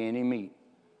didn't give me any meat.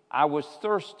 I was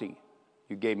thirsty,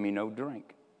 you gave me no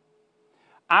drink.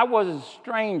 I was a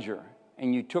stranger,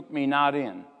 and you took me not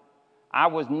in. I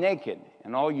was naked,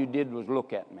 and all you did was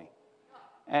look at me.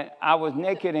 And I was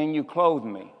naked, and you clothed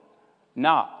me.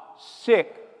 Not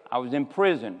sick, I was in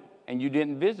prison, and you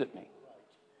didn't visit me.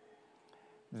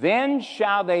 Then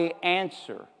shall they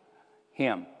answer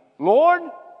him, Lord,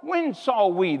 when saw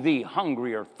we thee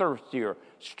hungry or thirsty or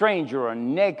stranger or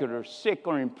naked or sick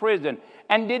or in prison,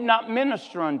 and did not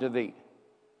minister unto thee?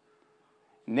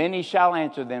 And then he shall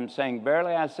answer them, saying,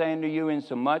 Verily I say unto you,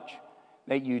 insomuch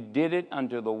that you did it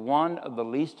unto the one of the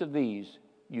least of these,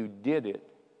 you did it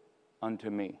unto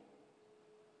me.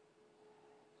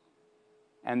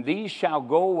 And these shall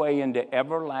go away into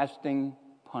everlasting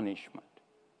punishment,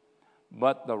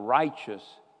 but the righteous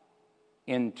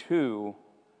into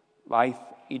life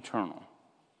eternal.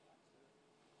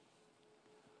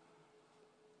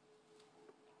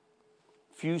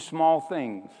 Few small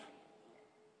things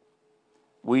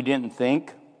we didn't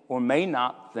think or may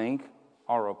not think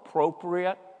are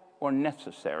appropriate or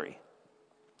necessary,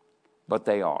 but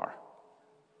they are.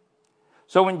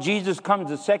 So when Jesus comes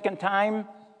the second time,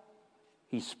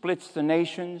 he splits the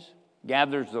nations,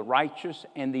 gathers the righteous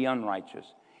and the unrighteous.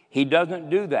 He doesn't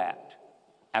do that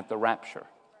at the rapture.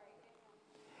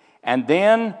 And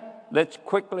then, let's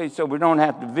quickly, so we don't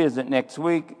have to visit next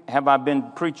week. Have I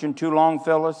been preaching too long,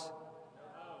 fellas?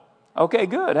 Okay,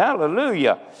 good.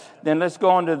 Hallelujah. Then let's go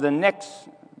on to the next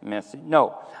message.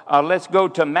 Let's go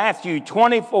to Matthew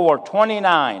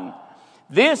 24:29.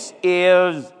 This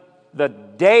is the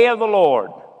day of the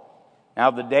Lord.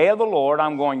 Now, the day of the Lord,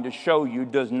 I'm going to show you,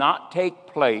 does not take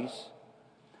place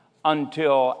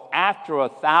until after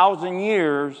 1,000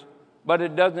 years, but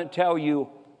it doesn't tell you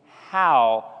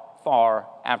how far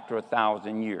after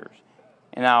 1,000 years.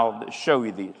 And I'll show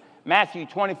you these. Matthew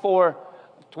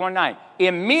 24:29.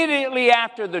 Immediately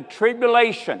after the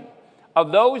tribulation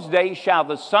of those days shall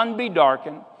the sun be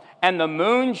darkened, and the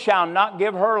moon shall not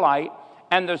give her light,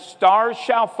 and the stars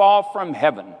shall fall from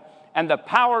heaven, and the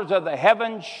powers of the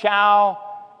heavens shall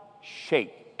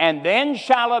shake. And then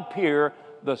shall appear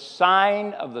the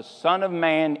sign of the Son of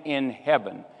Man in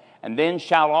heaven. And then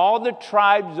shall all the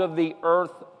tribes of the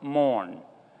earth mourn.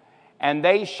 And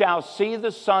they shall see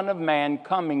the Son of Man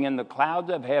coming in the clouds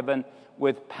of heaven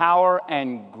with power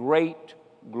and great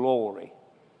glory.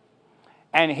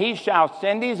 And he shall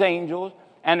send his angels,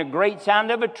 and a great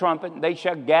sound of a trumpet, and they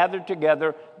shall gather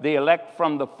together the elect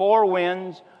from the four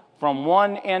winds, from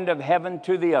one end of heaven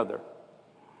to the other.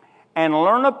 And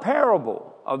learn a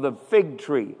parable of the fig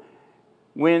tree.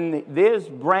 When this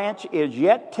branch is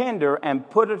yet tender and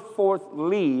putteth forth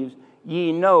leaves,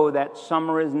 ye know that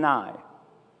summer is nigh.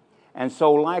 And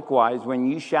so likewise, when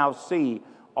ye shall see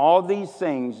all these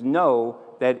things, know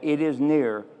that it is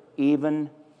near, even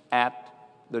at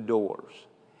the doors.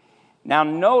 Now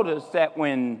notice that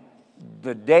when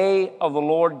the day of the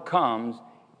Lord comes,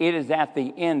 it is at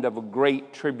the end of a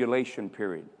great tribulation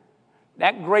period.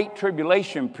 That great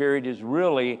tribulation period is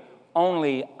really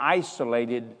only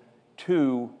isolated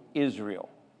to Israel,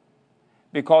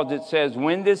 because it says,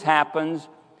 when this happens,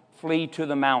 flee to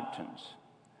the mountains.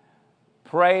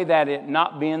 Pray that it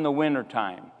not be in the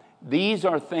wintertime. These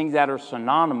are things that are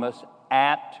synonymous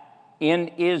in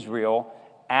Israel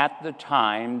at the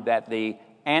time that the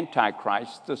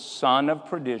Antichrist, the son of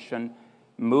perdition,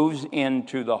 moves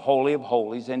into the Holy of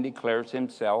Holies and declares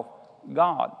himself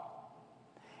God.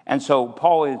 And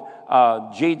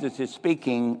so Jesus is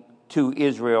speaking to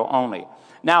Israel only.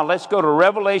 Now let's go to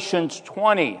Revelations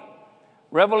 20,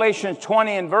 Revelation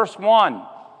 20 and verse 1.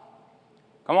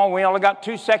 Come on, we only got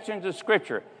 2 sections of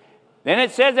Scripture. Then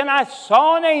it says, and I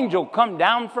saw an angel come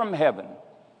down from heaven,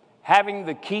 having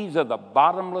the keys of the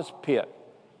bottomless pit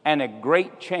and a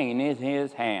great chain in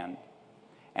his hand.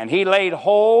 And he laid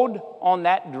hold on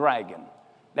that dragon,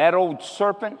 that old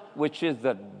serpent, which is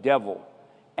the devil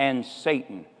and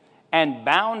Satan, and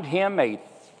bound him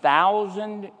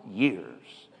 1,000 years,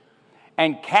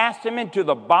 and cast him into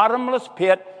the bottomless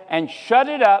pit, and shut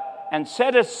it up, and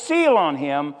set a seal on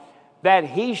him, that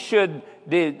he should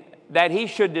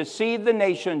deceive the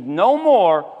nations no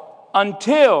more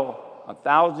until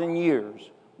 1,000 years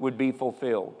would be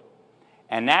fulfilled.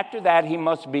 And after that he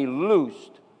must be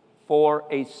loosed for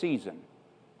a season.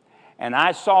 And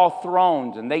I saw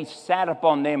thrones, and they sat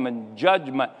upon them, and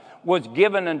judgment was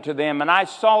given unto them. And I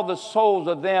saw the souls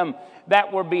of them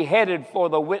that were beheaded for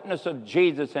the witness of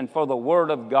Jesus and for the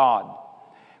word of God,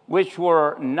 which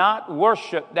were not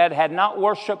worshipped, that had not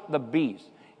worshipped the beast,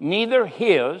 neither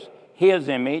his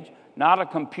image, not a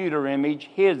computer image,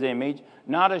 his image,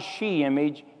 not a she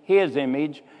image, his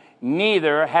image,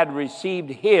 neither had received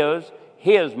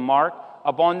his mark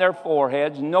upon their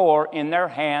foreheads, nor in their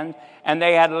hands, and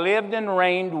they had lived and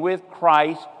reigned with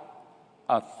Christ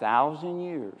 1,000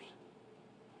 years.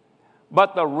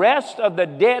 But the rest of the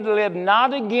dead lived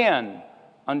not again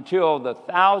until the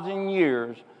 1,000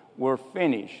 years were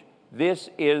finished. This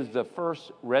is the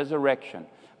first resurrection.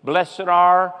 Blessed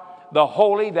are the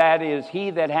holy, that is,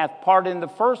 he that hath part in the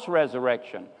first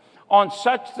resurrection. On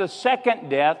such the second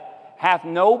death hath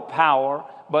no power,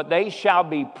 but they shall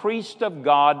be priests of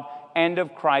God and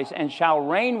of Christ, and shall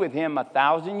reign with him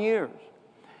 1,000 years.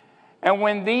 And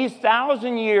when these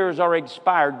 1,000 years are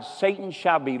expired, Satan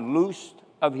shall be loosed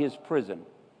of his prison,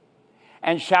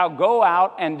 and shall go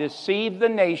out and deceive the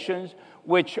nations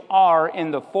which are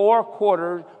in the 4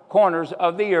 corners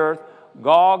of the earth,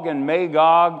 Gog and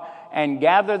Magog, and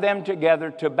gather them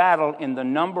together to battle, in the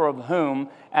number of whom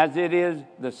as it is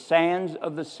the sands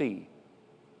of the sea.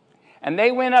 And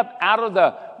they went up out of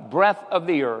the breadth of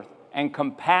the earth, and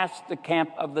compassed the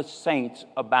camp of the saints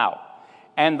about,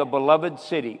 and the beloved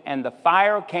city. And the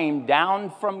fire came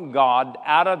down from God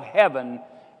out of heaven,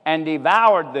 and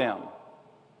devoured them.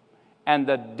 And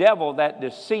the devil that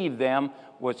deceived them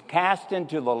was cast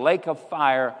into the lake of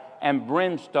fire and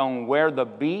brimstone, where the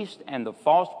beast and the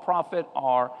false prophet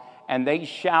are, and they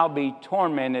shall be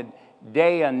tormented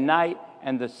day and night.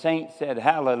 And the saints said,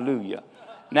 hallelujah.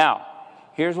 Now,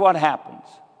 here's what happens.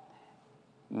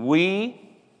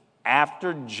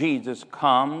 After Jesus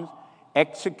comes,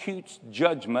 executes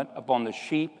judgment upon the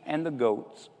sheep and the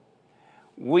goats,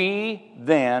 we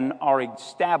then are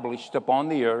established upon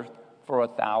the earth for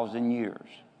 1,000 years.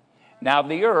 Now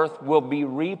the earth will be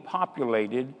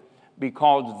repopulated,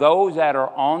 because those that are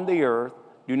on the earth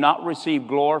do not receive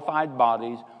glorified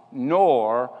bodies,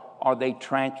 nor are they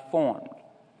transformed.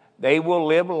 They will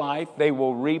live life, they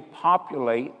will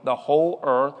repopulate the whole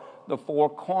earth, the 4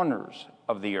 corners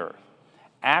of the earth.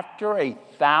 After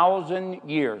 1,000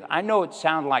 years, I know it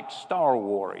sounds like Star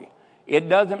Wars. It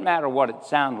doesn't matter what it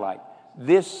sounds like.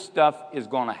 This stuff is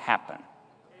going to happen.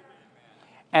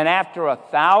 And after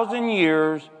 1,000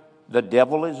 years, the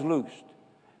devil is loosed.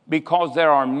 Because there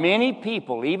are many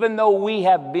people, even though we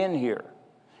have been here,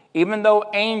 even though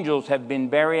angels have been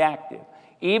very active,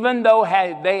 even though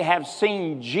they have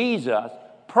seen Jesus,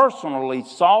 personally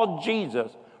saw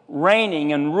Jesus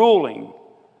reigning and ruling,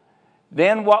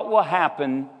 then what will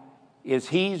happen is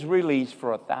he's released for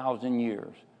 1,000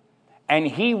 years. And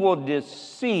he will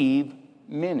deceive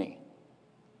many.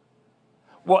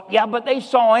 Well, yeah, but they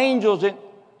saw angels, and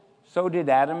so did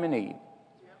Adam and Eve.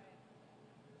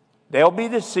 They'll be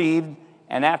deceived,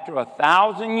 and after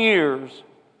 1,000 years,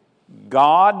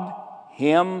 God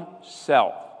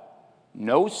himself,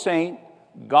 no saint,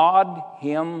 God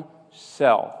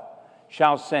himself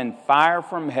shall send fire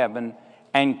from heaven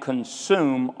and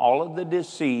consume all of the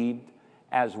deceived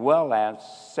as well as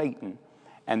Satan.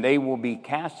 And they will be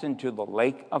cast into the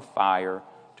lake of fire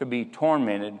to be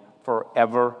tormented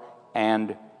forever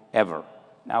and ever.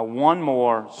 Now, one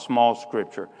more small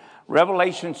scripture.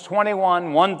 Revelations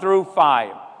 21, 1 through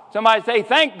 5. Somebody say,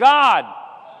 thank God.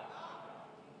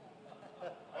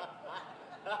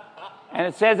 And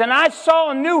it says, and I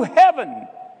saw a new heaven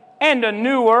and a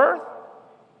new earth.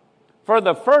 For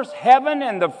the first heaven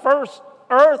and the first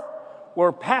earth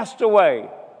were passed away,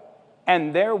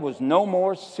 and there was no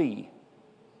more sea.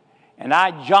 And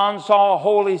I, John, saw a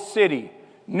holy city,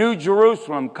 New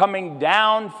Jerusalem, coming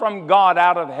down from God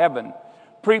out of heaven,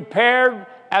 prepared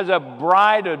as a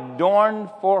bride adorned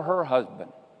for her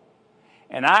husband.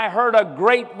 And I heard a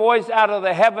great voice out of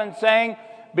the heaven saying,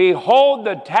 Behold,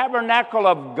 the tabernacle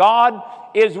of God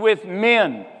is with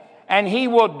men, and he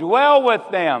will dwell with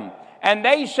them, and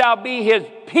they shall be his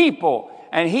people,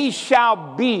 and he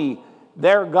shall be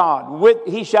their God.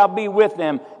 He shall be with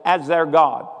them as their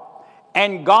God.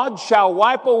 And God shall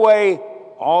wipe away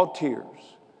all tears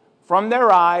from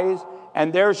their eyes,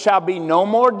 and there shall be no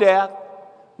more death,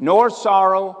 nor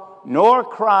sorrow, nor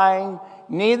crying,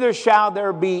 neither shall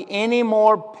there be any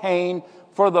more pain,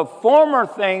 for the former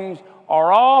things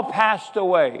are all passed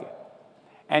away.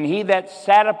 And he that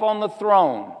sat upon the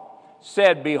throne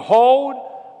said, Behold,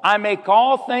 I make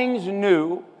all things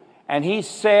new. And he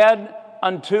said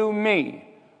unto me,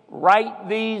 Write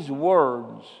these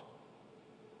words,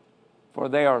 for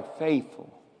they are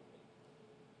faithful.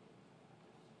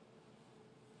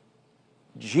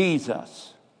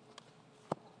 Jesus.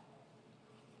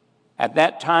 At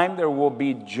that time there will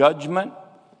be judgment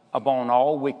upon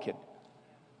all wicked.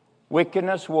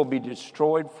 Wickedness will be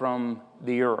destroyed from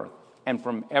the earth and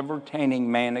from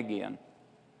entertaining man again.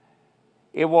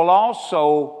 It will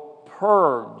also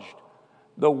purge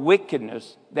the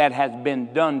wickedness that has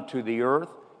been done to the earth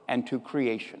and to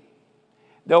creation.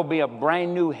 There'll be a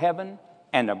brand new heaven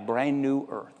and a brand new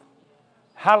earth.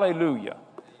 Hallelujah.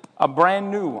 A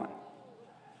brand new one.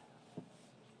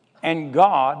 And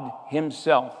God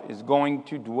himself is going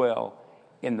to dwell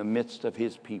in the midst of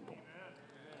his people.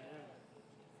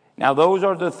 Now, those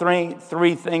are the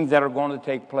three things that are going to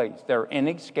take place. They're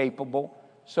inescapable,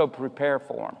 so prepare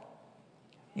for them.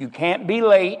 You can't be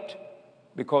late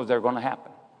because they're going to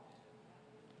happen.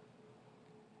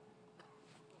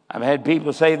 I've had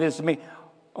people say this to me,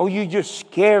 oh, you just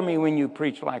scare me when you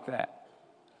preach like that.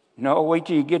 No, wait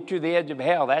till you get to the edge of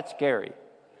hell. That's scary.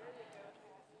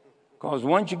 Because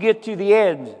once you get to the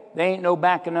edge, there ain't no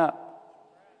backing up.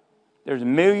 There's a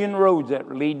million roads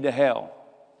that lead to hell,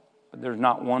 but there's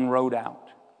not one road out.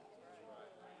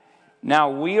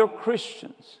 Now, we are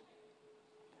Christians.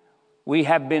 We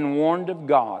have been warned of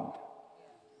God.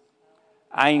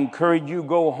 I encourage you,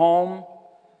 go home,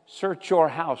 search your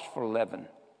house for leaven.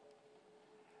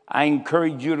 I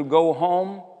encourage you to go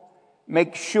home,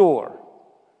 make sure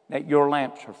that your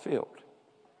lamps are filled.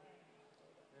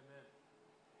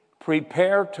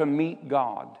 Prepare to meet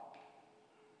God,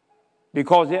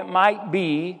 because it might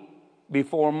be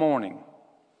before morning.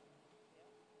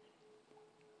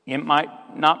 It might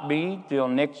not be till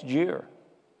next year.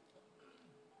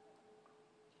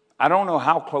 I don't know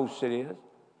how close it is,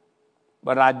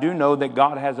 but I do know that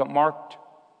God has it marked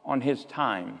on his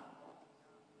time.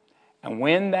 And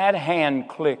when that hand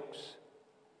clicks,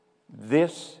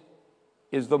 this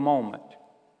is the moment.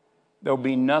 There'll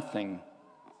be nothing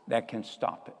that can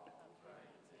stop it.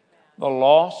 The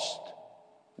lost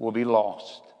will be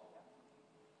lost.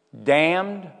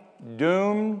 Damned,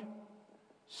 doomed,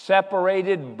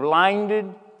 separated,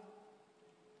 blinded,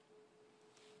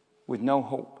 with no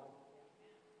hope.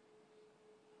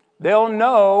 They'll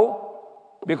know,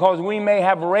 because we may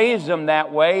have raised them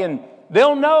that way, and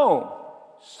they'll know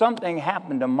something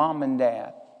happened to mom and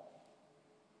dad.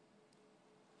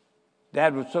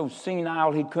 Dad was so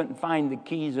senile he couldn't find the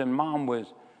keys, and mom was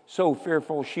so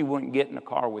fearful she wouldn't get in the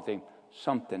car with him.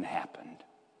 Something happened.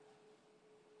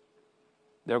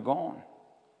 They're gone.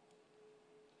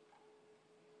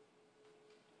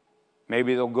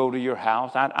 Maybe they'll go to your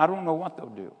house. I don't know what they'll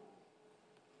do.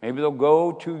 Maybe they'll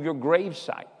go to your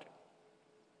gravesite.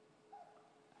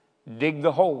 Dig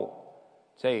the hole.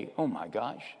 Say, oh my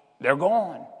gosh, they're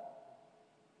gone.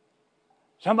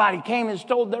 Somebody came and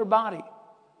stole their body.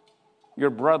 Your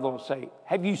brother will say,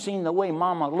 have you seen the way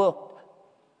mama looked?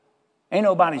 Ain't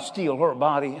nobody steal her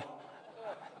body.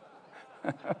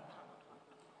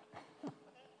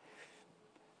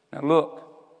 Now look,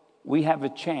 we have a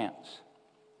chance.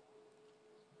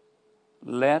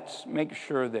 Let's make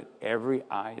sure that every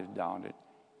I is dotted,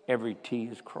 every T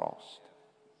is crossed.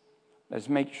 Let's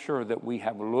make sure that we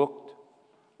have looked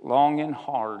long and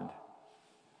hard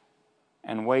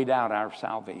and weighed out our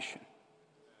salvation.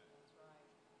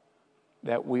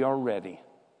 That we are ready.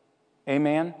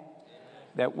 Amen?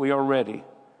 That we are ready.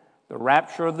 The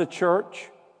rapture of the church,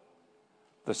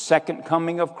 the second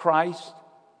coming of Christ,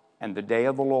 and the day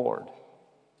of the Lord.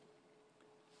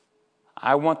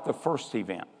 I want the first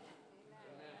event.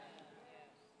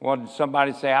 What did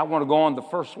somebody say? I want to go on the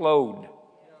first load.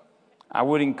 I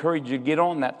would encourage you to get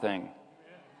on that thing.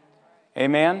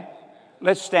 Amen?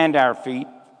 Let's stand to our feet.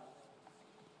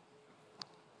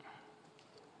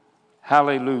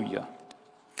 Hallelujah.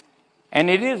 And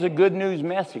it is a good news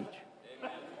message.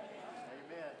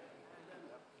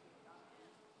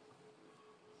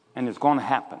 And it's going to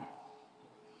happen.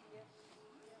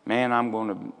 Man, I'm going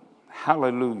to,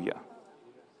 hallelujah.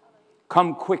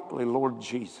 Come quickly, Lord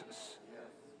Jesus.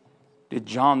 Did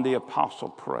John the Apostle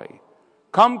pray?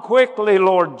 Come quickly,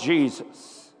 Lord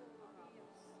Jesus.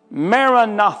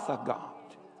 Maranatha,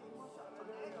 God.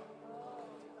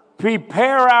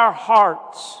 Prepare our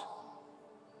hearts.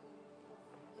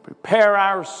 Prepare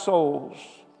our souls.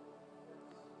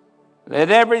 Let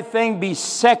everything be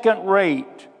second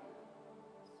rate,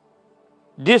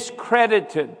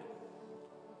 discredited,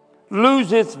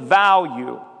 lose its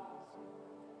value,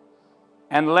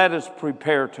 and let us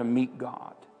prepare to meet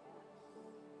God.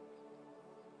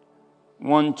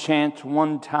 One chance,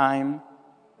 one time,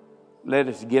 let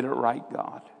us get it right,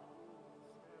 God.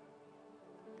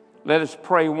 Let us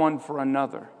pray one for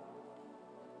another.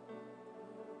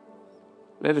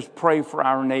 Let us pray for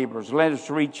our neighbors. Let us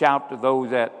reach out to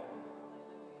those that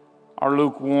are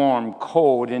lukewarm,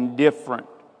 cold, indifferent,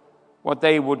 what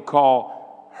they would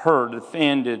call hurt,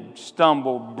 offended,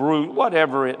 stumbled, bruised,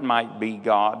 whatever it might be,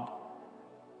 God.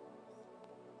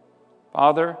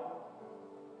 Father,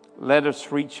 let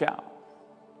us reach out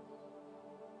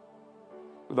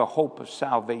with the hope of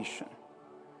salvation.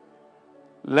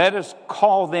 Let us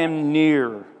call them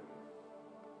near,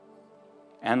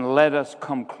 and let us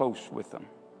come close with them.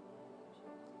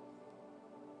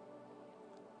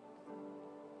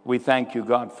 We thank you,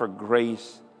 God, for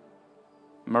grace,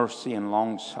 mercy, and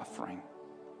long-suffering.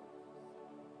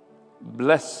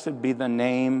 Blessed be the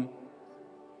name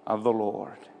of the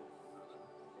Lord.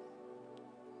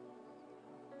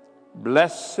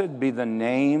 Blessed be the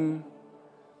name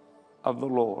of the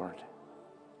Lord.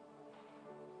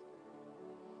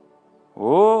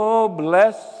 Oh,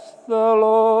 bless the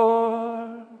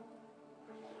Lord,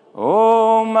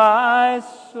 oh, my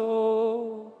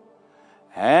soul,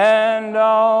 and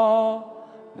all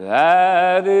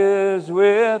that is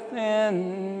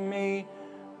within me.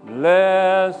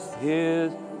 Bless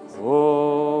his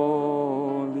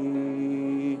holy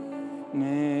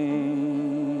name.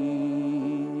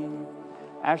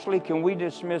 Ashley, can we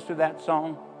dismiss with that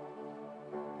song?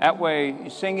 That way,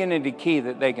 sing it in the key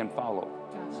that they can follow.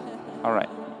 All right.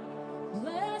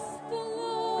 Bless the Lord,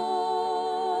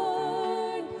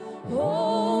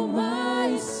 oh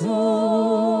my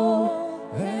soul,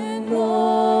 and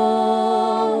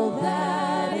all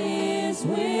that is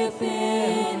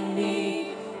within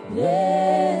me.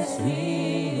 Bless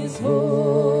his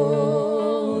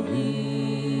holy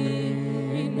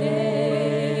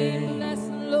name. Bless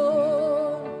the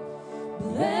Lord.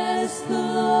 Bless the Lord,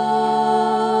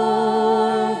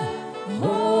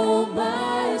 oh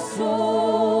my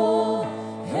soul,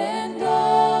 and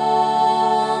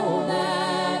all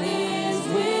that is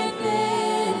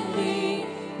within me.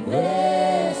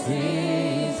 Bless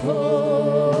his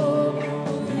holy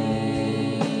name.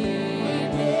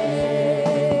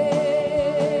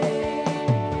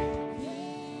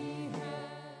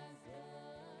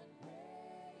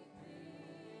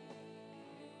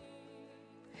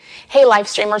 Hey, live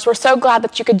streamers, we're so glad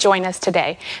that you could join us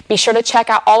today. Be sure to check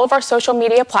out all of our social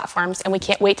media platforms, and we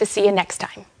can't wait to see you next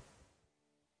time.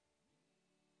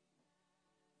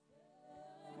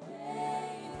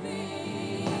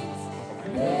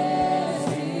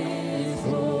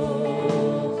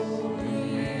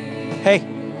 Hey,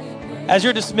 as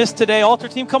you're dismissed today, altar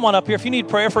team, come on up here. If you need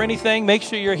prayer for anything, make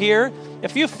sure you're here.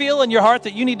 If you feel in your heart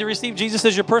that you need to receive Jesus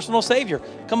as your personal Savior,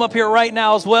 come up here right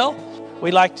now as well.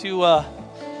 We'd like to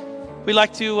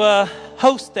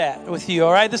host that with you,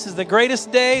 all right? This is the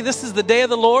greatest day. This is the day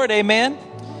of the Lord, amen?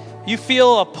 You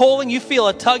feel a pulling, you feel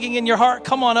a tugging in your heart,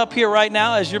 come on up here right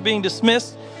now as you're being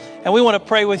dismissed. And we want to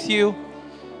pray with you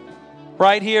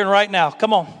right here and right now.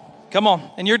 Come on.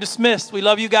 And you're dismissed. We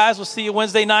love you guys. We'll see you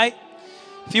Wednesday night.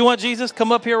 If you want Jesus,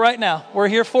 come up here right now. We're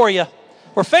here for you.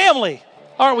 We're family,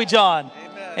 aren't we, John?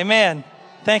 Amen.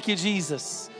 Thank you, Jesus.